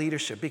separate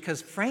leadership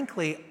because,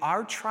 frankly,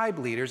 our tribe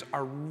leaders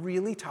are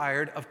really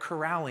tired of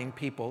corralling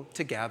people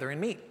to gather and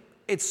meet.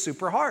 It's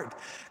super hard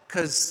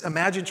because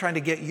imagine trying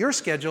to get your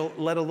schedule,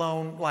 let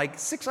alone like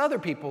 6 other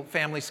people,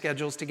 family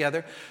schedules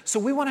together. So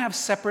we want to have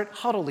separate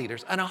huddle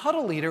leaders. And a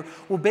huddle leader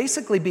will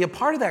basically be a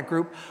part of that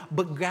group,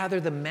 but gather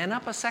the men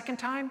up a second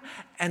time,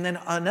 and then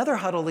another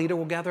huddle leader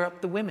will gather up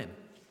the women.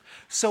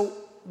 So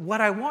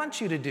what I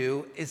want you to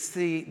do is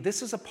see,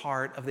 this is a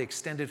part of the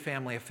extended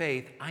family of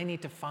faith. I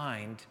need to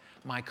find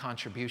my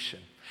contribution.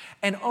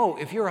 And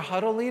if you're a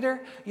huddle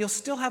leader, you'll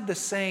still have the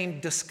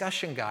same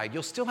discussion guide.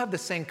 You'll still have the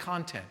same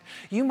content.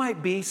 You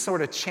might be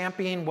sort of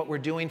championing what we're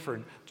doing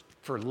for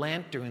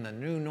Lent, doing the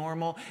new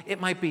normal.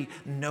 It might be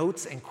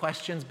notes and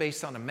questions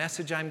based on a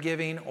message I'm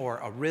giving or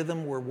a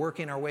rhythm we're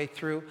working our way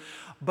through.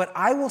 But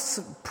I will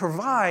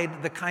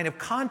provide the kind of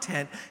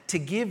content to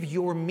give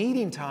your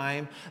meeting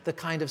time the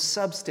kind of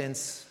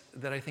substance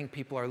that I think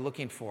people are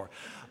looking for.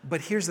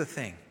 But here's the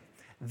thing.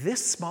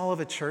 This small of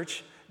a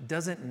church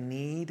doesn't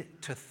need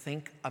to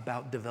think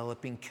about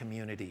developing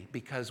community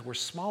because we're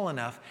small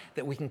enough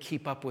that we can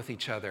keep up with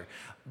each other.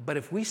 But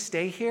if we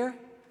stay here,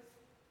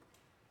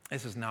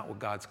 this is not what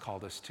God's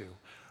called us to.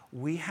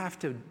 We have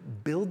to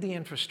build the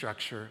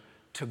infrastructure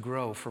to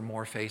grow for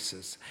more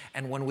faces.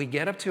 And when we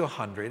get up to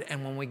 100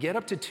 and when we get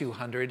up to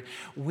 200,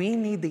 we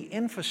need the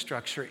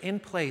infrastructure in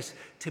place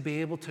to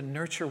be able to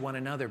nurture one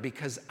another,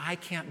 because I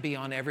can't be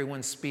on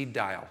everyone's speed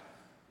dial,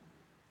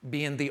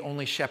 being the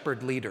only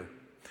shepherd leader.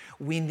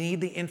 We need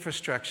the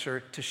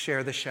infrastructure to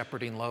share the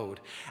shepherding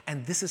load.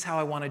 And this is how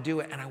I want to do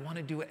it, and I want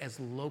to do it as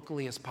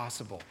locally as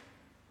possible.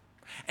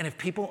 And if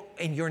people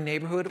in your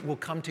neighborhood will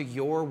come to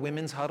your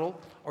women's huddle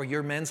or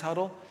your men's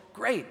huddle,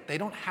 great. They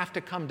don't have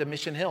to come to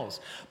Mission Hills.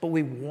 But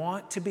we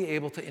want to be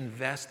able to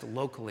invest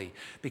locally,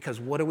 because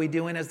what are we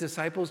doing as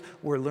disciples?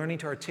 We're learning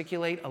to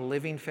articulate a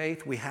living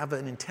faith. We have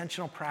an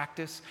intentional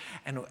practice,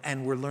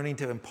 and we're learning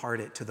to impart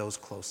it to those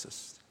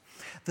closest.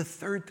 The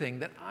third thing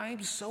that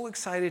I'm so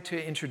excited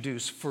to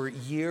introduce for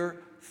year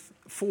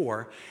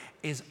 4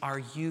 is our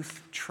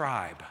youth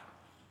tribe.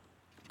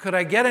 Could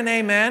I get an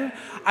amen?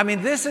 I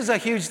mean, this is a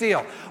huge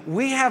deal.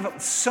 We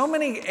have so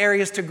many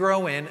areas to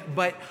grow in,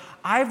 but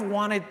I've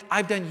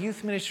done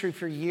youth ministry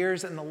for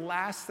years, and the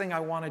last thing I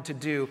wanted to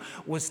do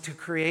was to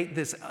create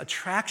this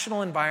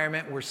attractional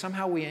environment where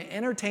somehow we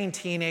entertain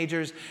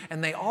teenagers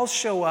and they all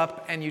show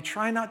up, and you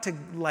try not to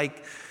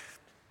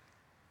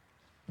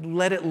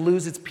let it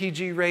lose its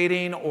PG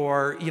rating,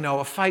 or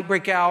a fight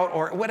break out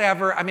or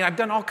whatever. I mean, I've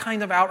done all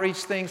kinds of outreach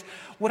things.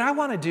 What I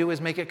want to do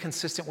is make it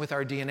consistent with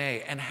our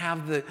DNA and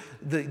have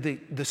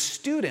the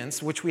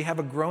students, which we have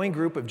a growing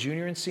group of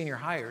junior and senior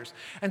hires.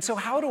 And so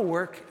how it'll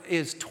work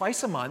is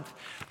twice a month,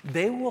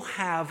 they will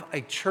have a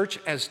church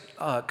as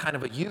kind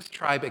of a youth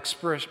tribe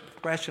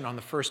expression on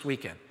the first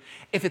weekend.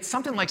 If it's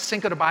something like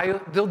Cinco de Mayo,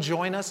 they'll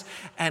join us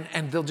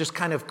and they'll just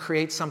kind of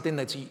create something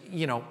that's,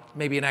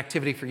 maybe an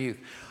activity for youth.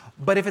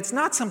 But if it's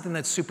not something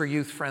that's super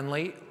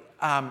youth-friendly,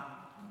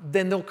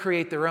 then they'll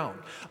create their own.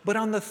 But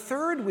on the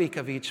third week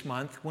of each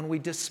month, when we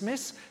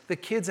dismiss the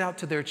kids out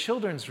to their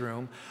children's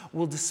room,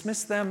 we'll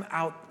dismiss them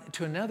out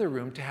to another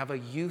room to have a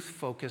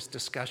youth-focused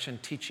discussion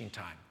teaching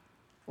time,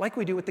 like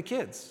we do with the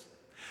kids.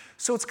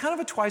 So it's kind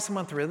of a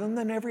twice-a-month rhythm.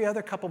 Then every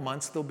other couple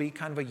months, there'll be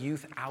kind of a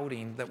youth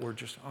outing that we're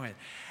just on.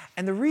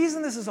 And the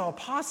reason this is all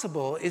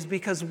possible is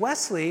because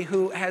Wesley,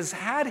 who has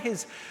had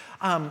his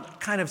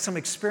kind of some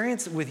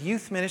experience with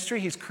youth ministry,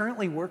 he's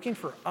currently working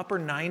for Upper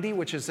 90,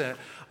 which is a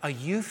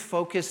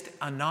youth-focused,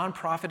 a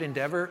nonprofit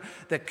endeavor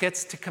that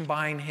gets to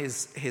combine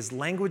his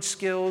language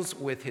skills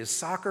with his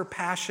soccer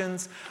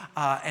passions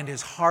and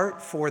his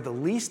heart for the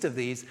least of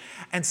these.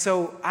 And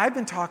so I've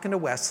been talking to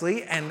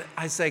Wesley, and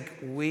I was like,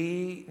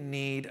 we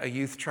need a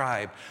youth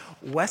tribe.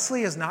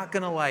 Wesley is not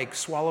going to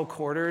swallow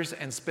quarters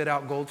and spit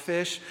out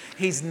goldfish.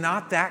 He's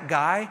not that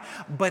guy,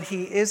 but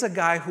he is a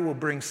guy who will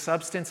bring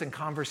substance and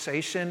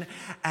conversation,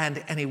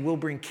 and he will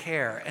bring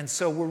care. And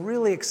so we're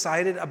really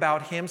excited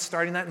about him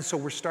starting that. And so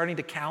we're starting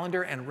to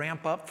calendar and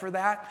ramp up for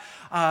that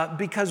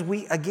because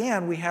we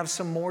have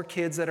some more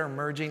kids that are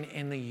emerging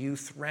in the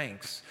youth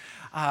ranks.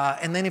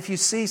 And then if you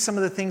see some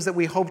of the things that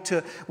we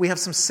have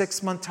some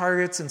 6-month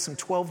targets and some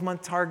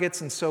 12-month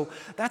targets. And so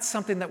that's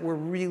something that we're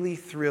really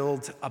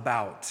thrilled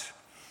about.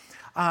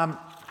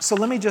 So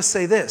let me just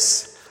say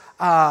this.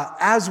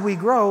 As we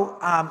grow,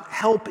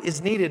 help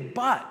is needed,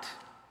 but,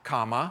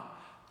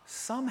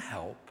 some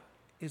help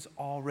is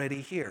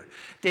already here.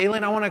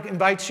 Dalen, I want to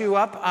invite you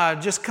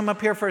up. Just come up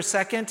here for a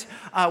second.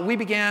 We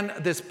began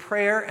this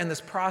prayer and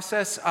this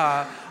process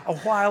a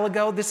while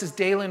ago. This is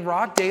Dalen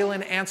Rock.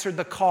 Dalen answered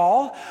the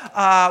call.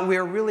 We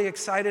are really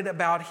excited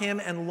about him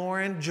and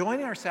Lauren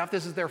joining our staff.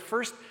 This is their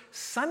first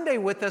Sunday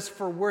with us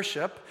for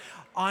worship.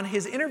 On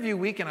his interview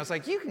weekend, I was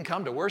like, you can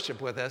come to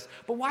worship with us,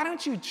 but why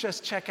don't you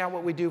just check out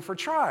what we do for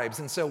tribes?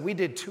 And so we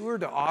did tour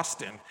to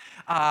Austin,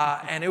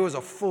 and it was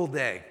a full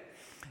day.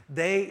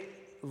 They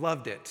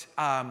loved it.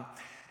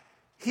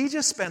 He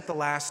just spent the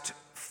last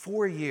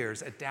 4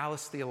 years at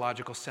Dallas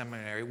Theological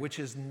Seminary, which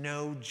is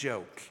no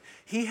joke.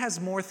 He has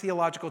more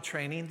theological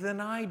training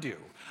than I do.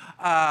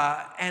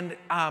 And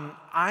I'm,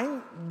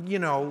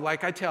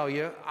 like I tell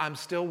you, I'm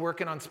still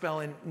working on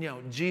spelling,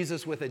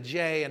 Jesus with a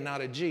J and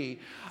not a G.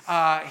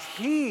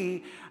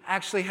 He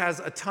actually has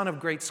a ton of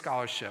great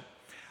scholarship.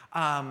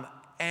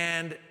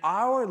 And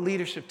our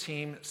leadership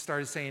team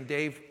started saying,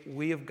 Dave,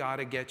 we have got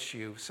to get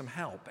you some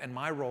help. And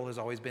my role has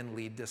always been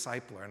lead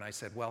discipler. And I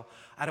said, well,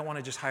 I don't want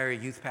to just hire a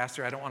youth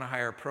pastor. I don't want to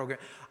hire a program.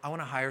 I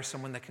want to hire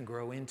someone that can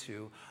grow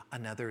into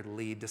another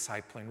lead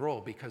discipling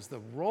role. Because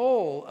the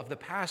role of the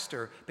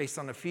pastor, based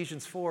on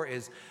Ephesians 4,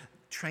 is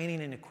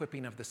training and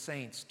equipping of the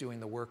saints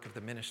doing the work of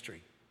the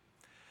ministry.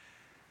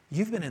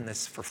 You've been in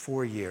this for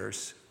 4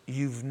 years.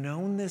 You've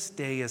known this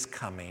day is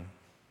coming.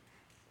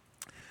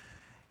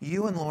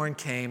 You and Lauren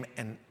came,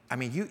 and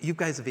you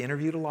guys have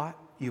interviewed a lot.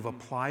 You've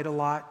applied a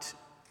lot.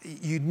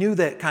 You knew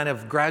that kind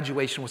of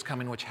graduation was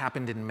coming, which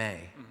happened in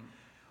May.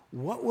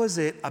 Mm-hmm. What was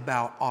it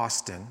about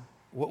Austin?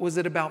 What was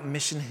it about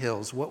Mission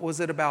Hills? What was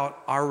it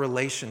about our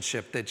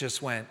relationship that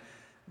just went,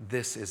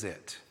 this is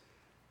it?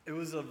 It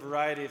was a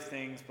variety of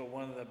things, but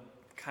one of the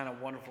kind of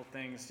wonderful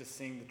things, just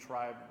seeing the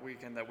tribe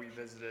weekend that we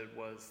visited,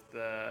 was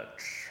the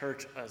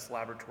church as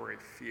laboratory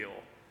feel.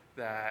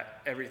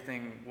 That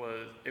everything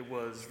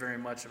was very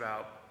much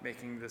about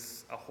making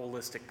this a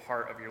holistic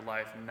part of your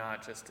life,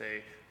 not just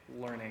a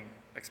learning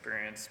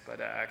experience,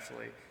 but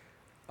actually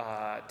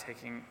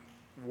taking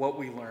what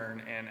we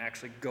learn and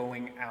actually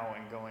going out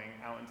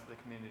into the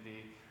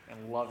community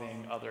and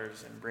loving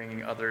others and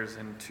bringing others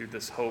into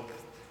this hope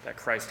that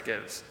Christ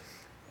gives.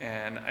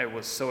 And it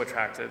was so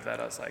attractive that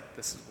I was like,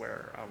 this is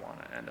where I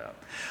want to end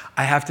up.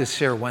 I have to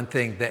share one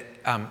thing that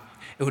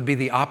it would be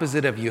the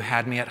opposite of you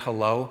had me at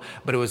hello,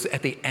 but it was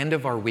at the end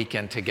of our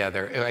weekend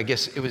together. I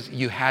guess it was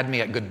you had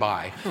me at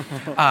goodbye.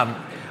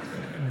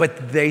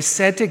 But they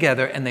said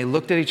together and they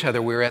looked at each other.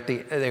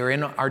 They were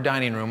in our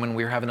dining room and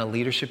we were having a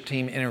leadership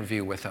team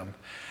interview with them.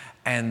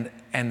 And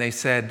they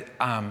said,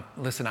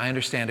 listen, I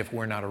understand if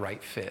we're not a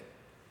right fit.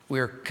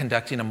 We're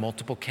conducting a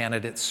multiple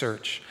candidate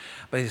search.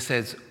 But he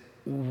says,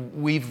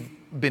 we've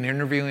been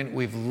interviewing,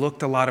 we've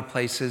looked a lot of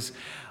places.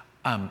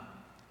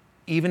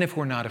 Even if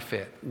we're not a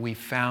fit, we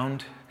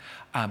found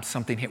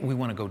something here. We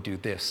want to go do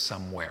this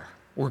somewhere.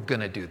 We're going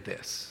to do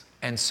this.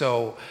 And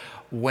so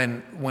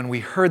when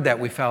we heard that,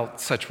 we felt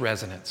such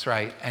resonance,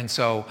 right? And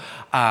so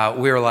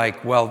we were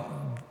like,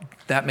 well,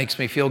 that makes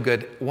me feel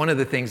good. One of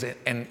the things,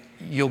 and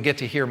you'll get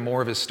to hear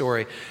more of his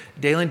story,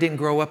 Dalen didn't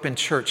grow up in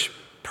church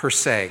per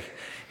se.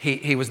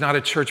 He was not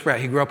a church brat.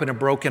 He grew up in a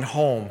broken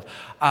home,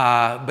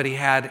 but he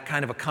had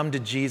kind of a come to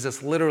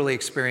Jesus literally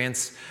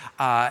experience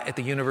at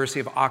the University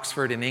of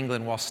Oxford in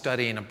England while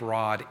studying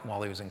abroad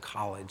while he was in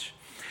college.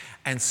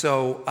 And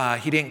so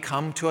he didn't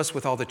come to us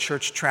with all the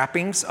church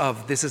trappings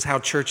of this is how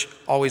church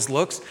always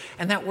looks,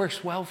 and that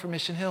works well for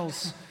Mission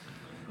Hills.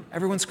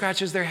 Everyone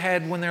scratches their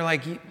head when they're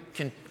like,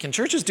 can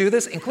churches do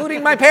this?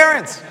 Including my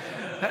parents.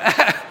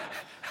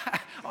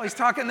 Oh, he's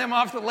talking them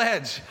off the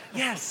ledge.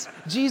 Yes,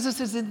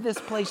 Jesus is in this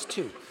place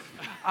too.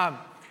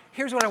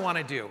 Here's what I want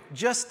to do.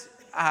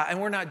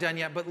 And we're not done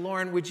yet, but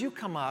Lauren, would you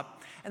come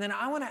up? And then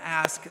I want to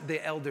ask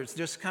the elders,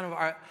 just kind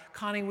of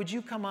Connie, would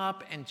you come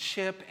up, and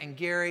Chip and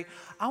Gary?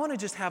 I want to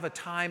just have a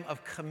time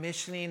of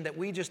commissioning that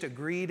we just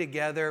agree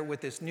together with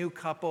this new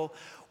couple.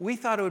 We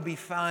thought it would be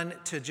fun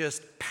to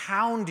just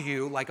pound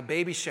you like a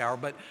baby shower,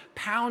 but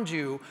pound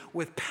you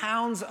with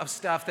pounds of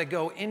stuff that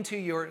go into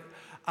your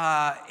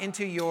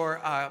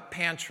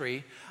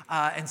pantry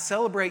and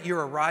celebrate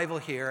your arrival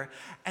here.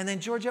 And then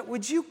Georgette,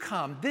 would you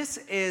come? This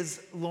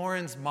is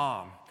Lauren's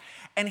mom.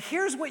 And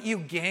here's what you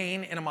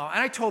gain in a mom.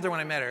 And I told her when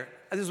I met her,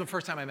 this was the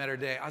first time I met her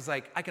today, I was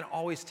like, I can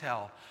always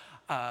tell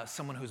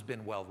someone who's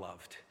been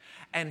well-loved.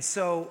 And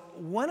so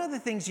one of the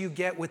things you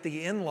get with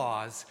the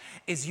in-laws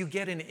is you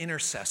get an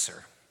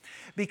intercessor.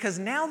 Because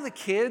now the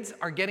kids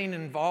are getting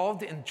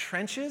involved in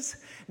trenches.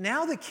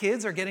 Now the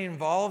kids are getting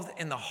involved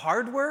in the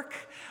hard work.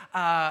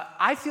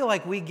 I feel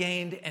like we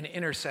gained an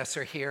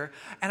intercessor here.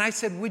 And I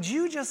said, would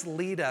you just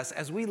lead us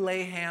as we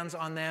lay hands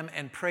on them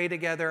and pray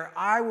together?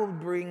 I will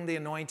bring the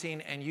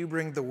anointing and you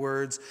bring the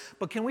words.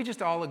 But can we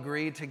just all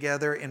agree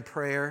together in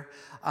prayer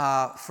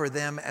for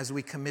them as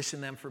we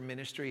commission them for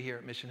ministry here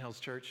at Mission Hills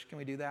Church? Can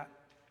we do that?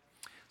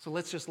 So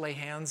let's just lay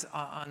hands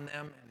on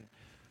them.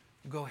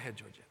 And go ahead,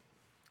 Georgia.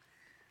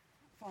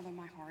 Father,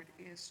 my heart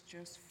is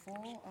just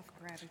full of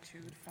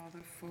gratitude, Father,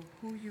 for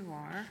who you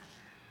are,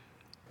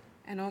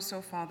 and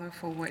also, Father,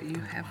 for what you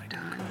have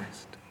done.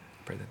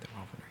 Pray that they're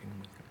often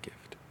a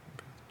gift.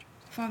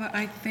 Father,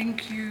 I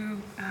thank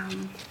you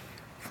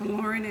for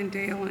Lauren and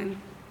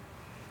Dalen.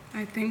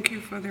 I thank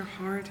you for their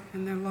heart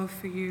and their love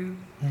for you.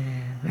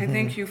 Mm-hmm. I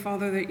thank you,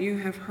 Father, that you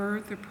have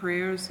heard the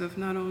prayers of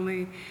not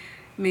only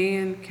me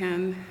and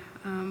Ken,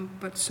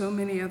 but so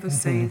many other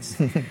saints.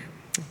 Thank you,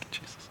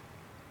 Jesus.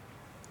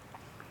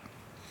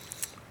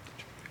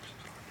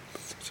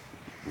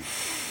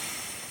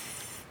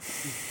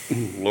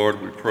 Lord,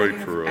 we pray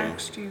for a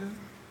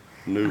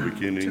new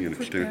beginning and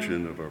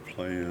extension of our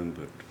plan,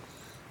 that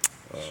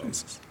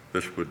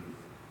this would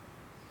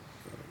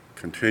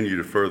continue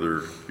to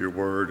further your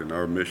word and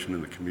our mission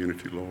in the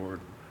community, Lord.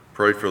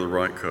 Pray for the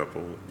right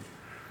couple.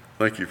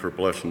 Thank you for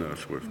blessing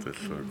us with this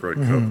great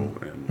couple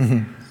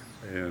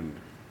and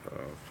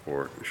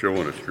for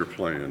showing us your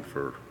plan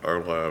for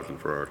our lives and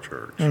for our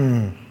church.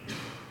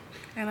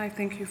 And I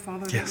thank you,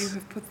 Father, that you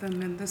have put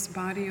them in this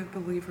body of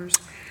believers.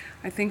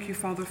 I thank you,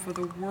 Father, for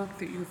the work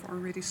that you've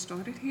already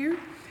started here.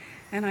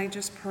 And I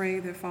just pray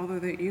that, Father,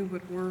 that you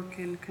would work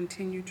and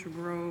continue to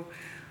grow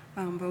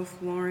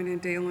both Lauren and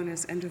Dalen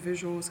as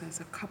individuals, as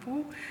a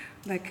couple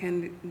that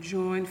can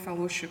join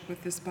fellowship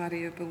with this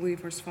body of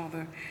believers,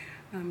 Father,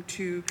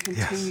 to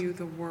continue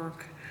the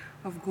work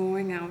of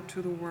going out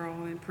to the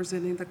world and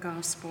presenting the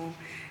gospel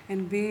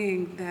and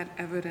being that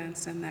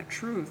evidence and that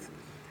truth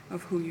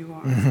of who you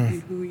are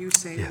and who you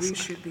say we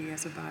should be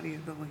as a body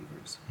of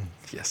believers.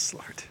 Yes,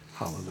 Lord.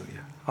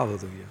 Hallelujah.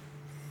 Hallelujah.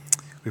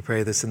 We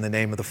pray this in the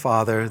name of the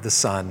Father, the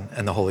Son,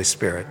 and the Holy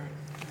Spirit.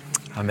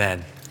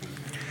 Amen.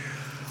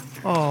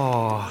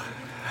 Oh,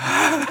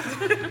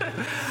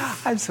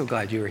 I'm so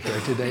glad you were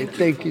here today.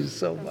 Thank you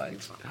so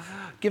much.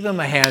 Give them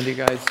a hand, you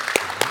guys.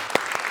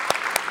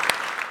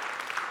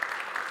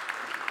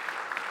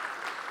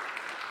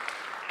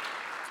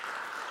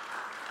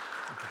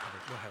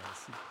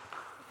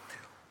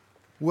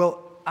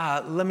 Well,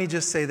 let me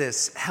just say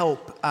this.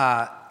 Help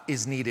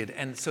is needed.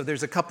 And so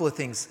there's a couple of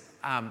things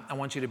I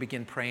want you to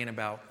begin praying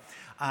about.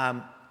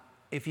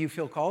 If you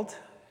feel called,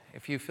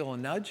 if you feel a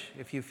nudge,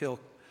 if you feel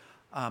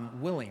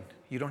willing,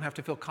 you don't have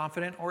to feel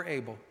confident or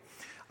able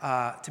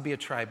to be a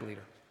tribe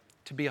leader,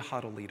 to be a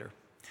huddle leader.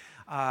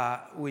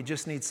 We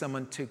just need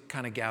someone to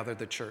kind of gather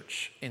the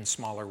church in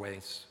smaller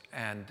ways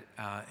and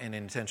in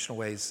intentional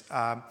ways.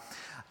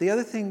 The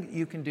other thing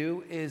you can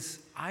do is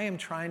I am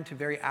trying to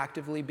very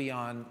actively be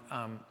on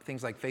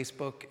things like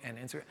Facebook and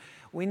Instagram.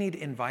 We need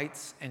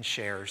invites and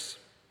shares.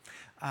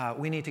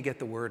 We need to get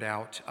the word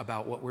out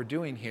about what we're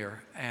doing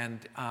here. And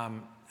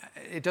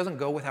it doesn't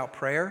go without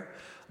prayer,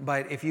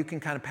 but if you can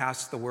kind of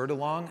pass the word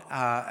along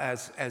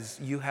as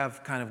you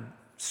have kind of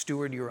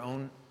steward your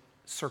own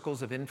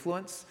circles of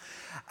influence.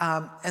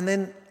 And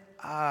then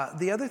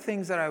the other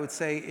things that I would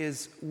say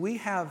is we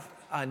have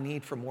a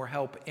need for more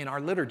help in our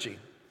liturgy.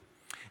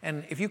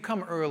 And if you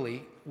come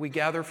early, we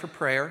gather for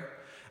prayer,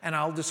 and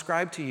I'll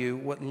describe to you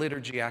what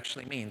liturgy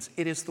actually means.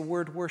 It is the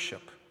word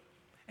worship.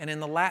 And in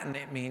the Latin,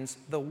 it means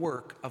the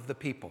work of the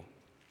people.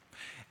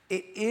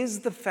 It is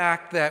the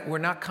fact that we're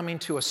not coming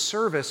to a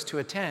service to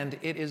attend,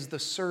 it is the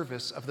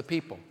service of the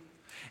people.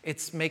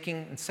 It's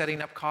making and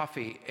setting up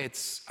coffee.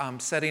 It's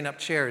setting up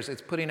chairs.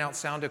 It's putting out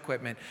sound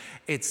equipment.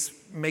 It's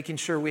making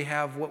sure we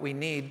have what we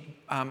need.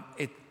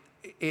 It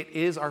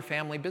is our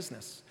family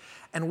business.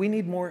 And we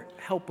need more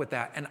help with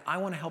that. And I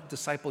want to help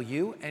disciple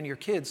you and your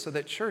kids so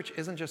that church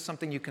isn't just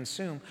something you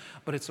consume,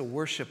 but it's a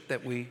worship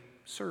that we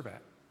serve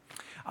at.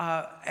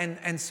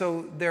 And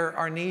so there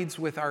are needs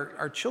with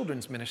our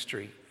children's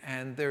ministry,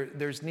 and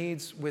there's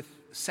needs with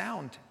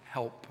sound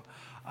help.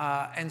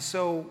 And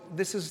so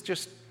this is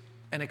just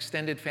an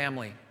extended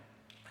family.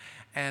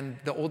 And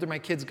the older my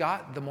kids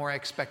got, the more I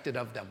expected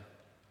of them.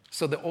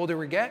 So the older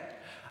we get,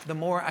 the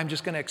more I'm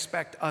just going to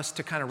expect us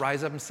to kind of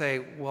rise up and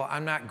say, well,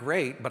 I'm not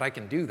great, but I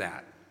can do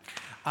that.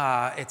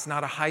 It's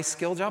not a high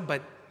skill job,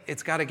 but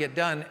it's got to get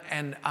done.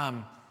 And I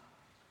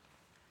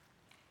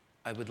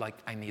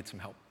need some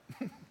help.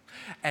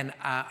 And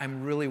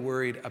I'm really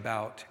worried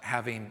about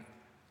having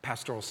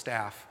pastoral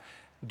staff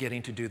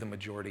getting to do the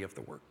majority of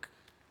the work.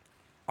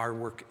 Our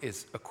work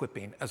is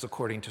equipping as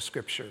according to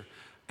Scripture,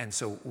 and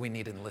so we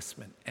need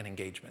enlistment and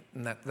engagement,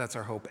 and that's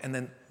our hope. And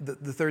then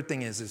the third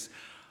thing is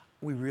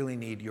we really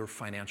need your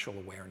financial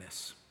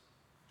awareness.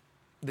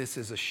 This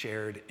is a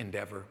shared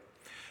endeavor.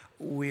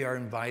 We are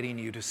inviting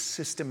you to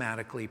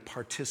systematically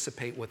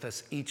participate with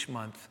us each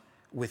month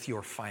with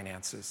your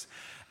finances.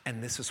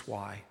 And this is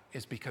why,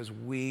 is because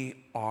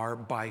we are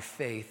by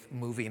faith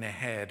moving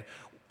ahead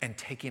and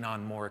taking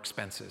on more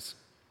expenses.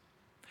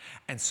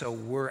 And so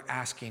we're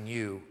asking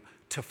you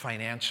to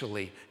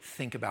financially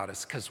think about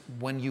us, because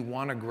when you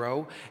want to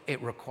grow,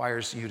 it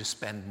requires you to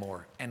spend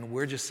more. And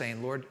we're just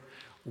saying, Lord,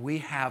 we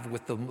have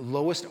with the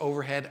lowest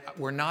overhead,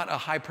 we're not a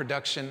high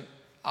production,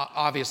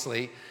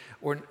 obviously,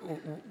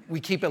 we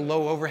keep a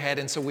low overhead,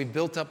 and so we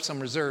built up some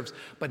reserves,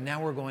 but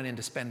now we're going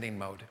into spending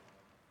mode.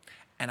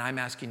 And I'm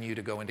asking you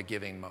to go into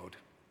giving mode.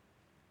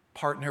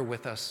 Partner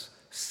with us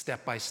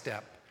step by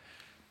step.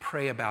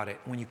 Pray about it.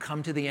 When you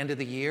come to the end of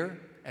the year,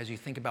 as you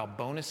think about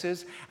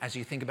bonuses, as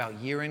you think about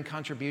year-end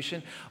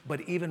contribution,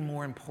 but even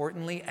more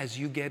importantly, as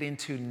you get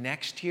into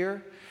next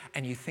year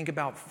and you think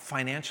about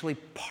financially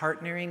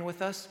partnering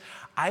with us,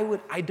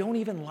 I don't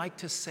even like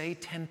to say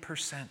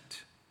 10%,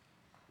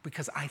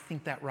 because I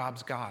think that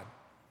robs God.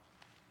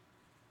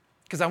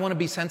 Because I want to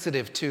be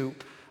sensitive to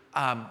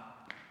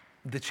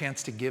the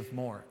chance to give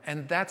more.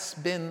 And that's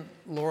been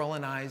Laurel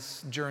and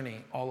I's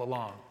journey all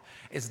along,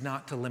 is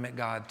not to limit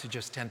God to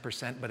just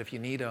 10%, but if you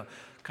need a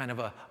kind of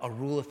a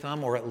rule of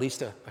thumb or at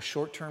least a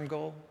short-term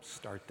goal,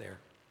 start there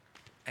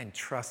and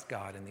trust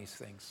God in these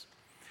things.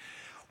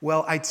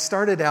 Well, I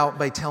started out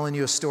by telling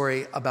you a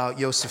story about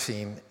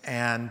Josephine,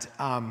 and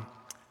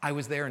I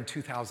was there in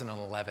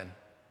 2011.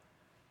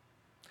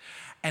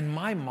 And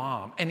my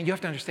mom, and you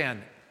have to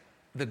understand,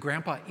 the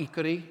Grandpa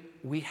Ikuri,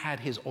 we had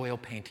his oil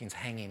paintings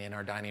hanging in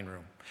our dining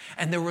room.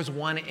 And there was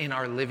one in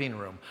our living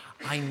room.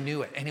 I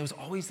knew it. And it was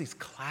always these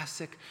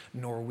classic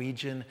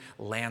Norwegian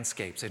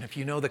landscapes. And if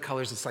you know the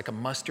colors, it's like a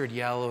mustard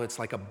yellow. It's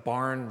like a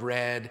barn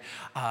red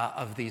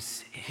of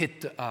these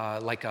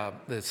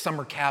the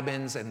summer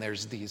cabins. And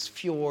there's these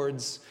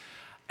fjords.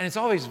 And it's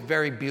always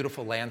very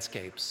beautiful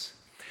landscapes.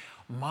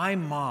 My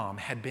mom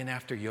had been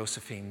after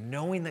Josephine,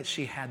 knowing that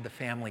she had the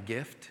family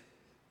gift.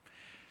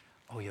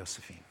 Oh,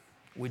 Josephine,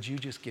 would you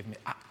just give me,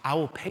 I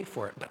will pay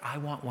for it, but I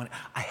want one.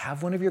 I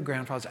have one of your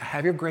grandfathers. I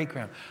have your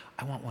great-grand.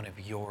 I want one of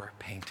your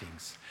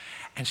paintings.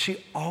 And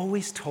she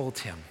always told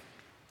him,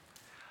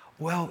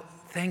 well,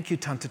 thank you,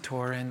 Tante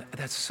Torin.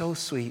 That's so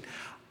sweet.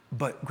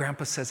 But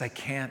Grandpa says I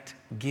can't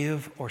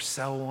give or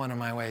sell one of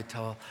my way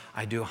till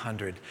I do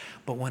 100.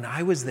 But when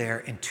I was there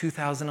in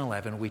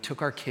 2011, we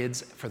took our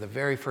kids for the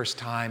very first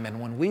time.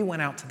 And when we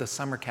went out to the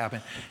summer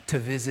cabin to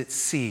visit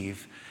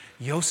Sieve,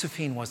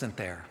 Josephine wasn't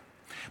there.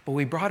 But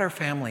we brought our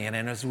family in,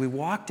 and as we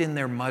walked in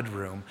their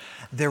mudroom,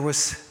 there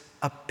was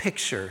a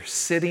picture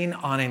sitting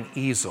on an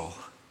easel.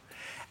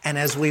 And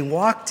as we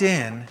walked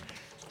in,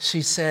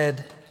 she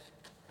said,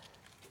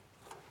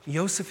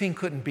 Josephine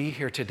couldn't be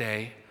here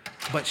today,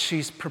 but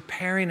she's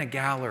preparing a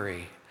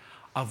gallery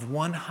of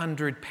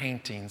 100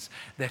 paintings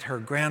that her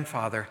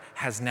grandfather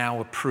has now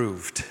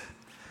approved.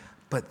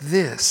 But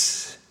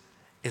this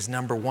is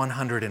number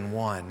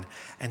 101,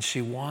 and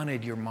she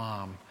wanted your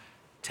mom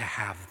to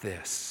have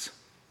this.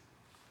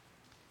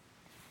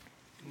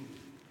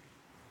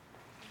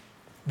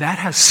 That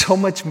has so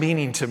much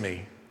meaning to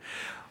me.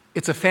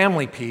 It's a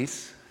family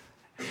piece,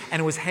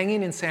 and it was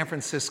hanging in San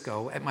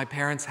Francisco at my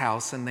parents'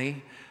 house, and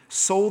they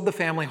sold the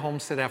family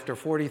homestead after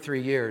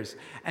 43 years.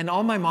 And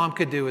all my mom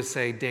could do is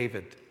say,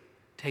 David,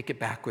 take it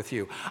back with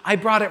you. I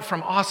brought it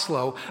from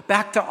Oslo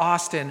back to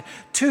Austin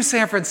to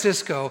San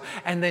Francisco,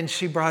 and then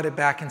she brought it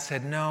back and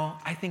said, no,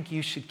 I think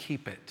you should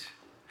keep it.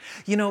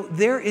 You know,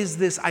 there is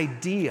this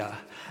idea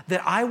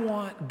that I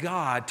want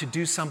God to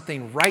do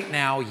something right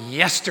now,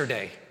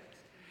 yesterday.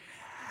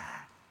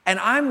 And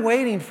I'm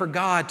waiting for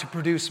God to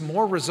produce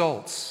more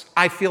results.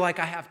 I feel like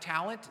I have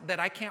talent that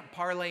I can't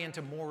parlay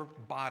into more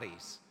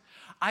bodies.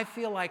 I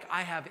feel like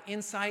I have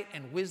insight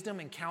and wisdom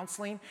and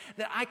counseling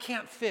that I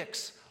can't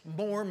fix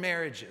more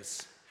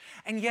marriages.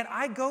 And yet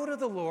I go to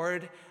the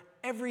Lord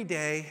every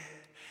day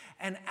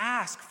and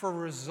ask for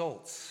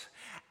results.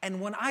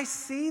 And when I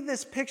see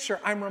this picture,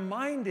 I'm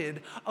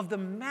reminded of the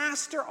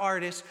master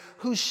artist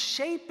who's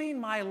shaping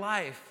my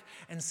life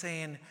and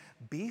saying,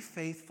 be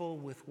faithful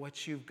with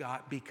what you've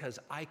got because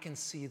I can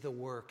see the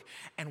work.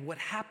 And what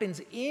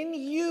happens in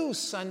you,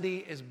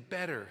 Sunday, is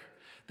better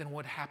than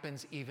what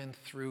happens even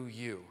through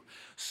you.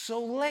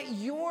 So let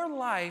your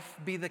life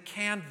be the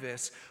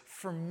canvas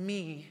for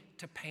me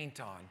to paint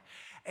on.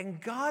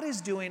 And God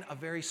is doing a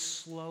very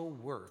slow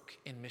work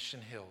in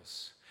Mission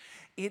Hills.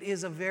 It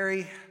is a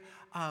very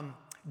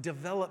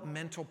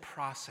developmental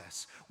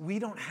process. We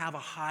don't have a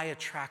high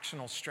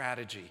attractional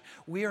strategy.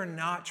 We are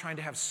not trying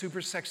to have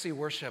super sexy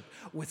worship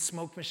with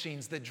smoke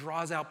machines that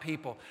draws out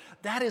people.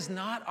 That is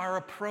not our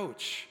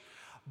approach.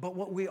 But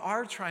what we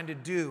are trying to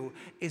do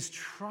is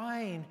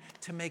trying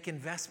to make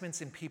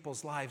investments in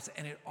people's lives,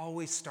 and it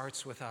always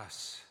starts with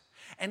us.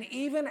 And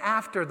even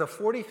after the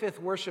 45th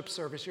worship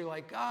service, you're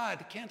like,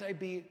 God, can't I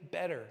be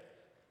better,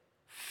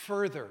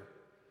 further,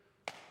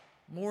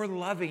 more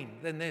loving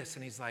than this?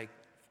 And he's like,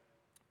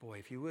 boy,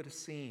 if you would have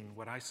seen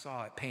what I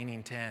saw at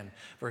painting 10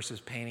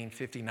 versus painting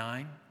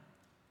 59,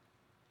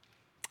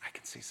 I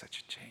can see such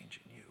a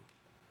change in you.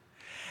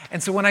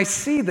 And so when I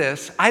see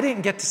this, I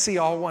didn't get to see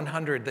all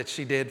 100 that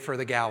she did for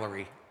the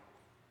gallery.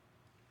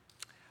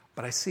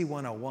 But I see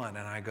 101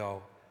 and I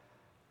go,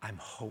 I'm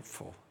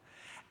hopeful.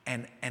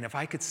 And if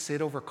I could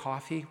sit over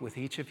coffee with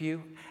each of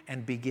you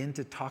and begin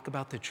to talk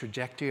about the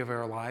trajectory of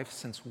our lives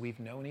since we've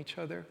known each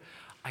other,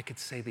 I could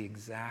say the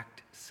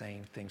exact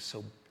same thing.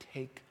 So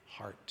take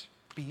heart.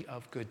 Be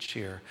of good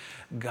cheer.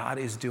 God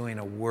is doing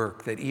a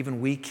work that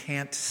even we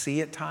can't see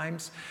at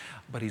times,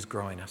 but he's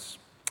growing us.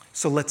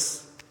 So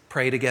let's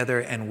pray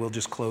together and we'll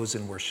just close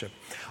in worship.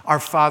 Our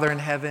Father in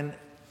heaven,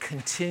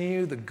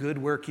 continue the good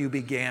work you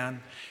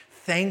began.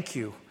 Thank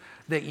you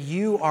that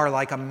you are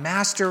like a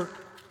master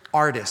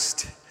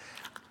artist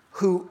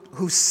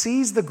who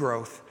sees the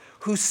growth,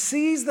 who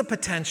sees the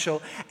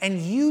potential,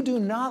 and you do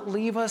not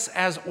leave us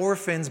as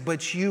orphans,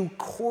 but you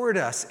court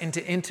us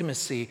into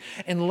intimacy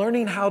and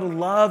learning how to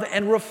love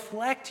and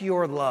reflect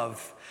your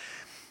love.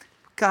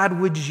 God,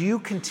 would you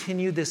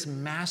continue this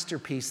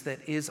masterpiece that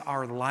is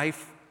our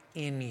life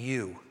in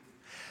you?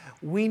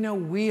 We know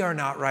we are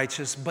not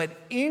righteous, but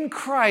in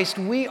Christ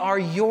we are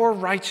your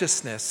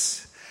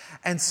righteousness.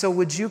 And so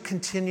would you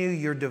continue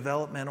your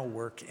developmental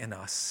work in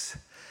us?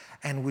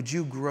 And would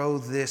you grow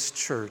this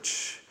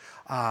church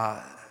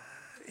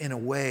in a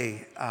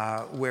way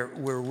where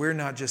we're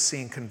not just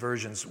seeing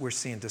conversions, we're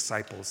seeing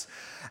disciples.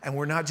 And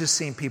we're not just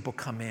seeing people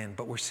come in,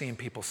 but we're seeing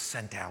people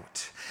sent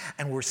out.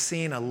 And we're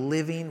seeing a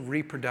living,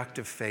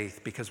 reproductive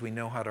faith because we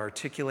know how to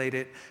articulate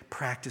it,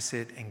 practice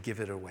it, and give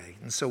it away.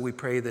 And so we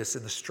pray this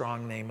in the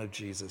strong name of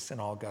Jesus. And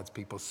all God's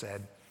people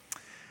said,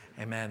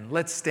 amen.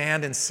 Let's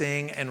stand and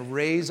sing and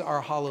raise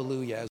our hallelujah.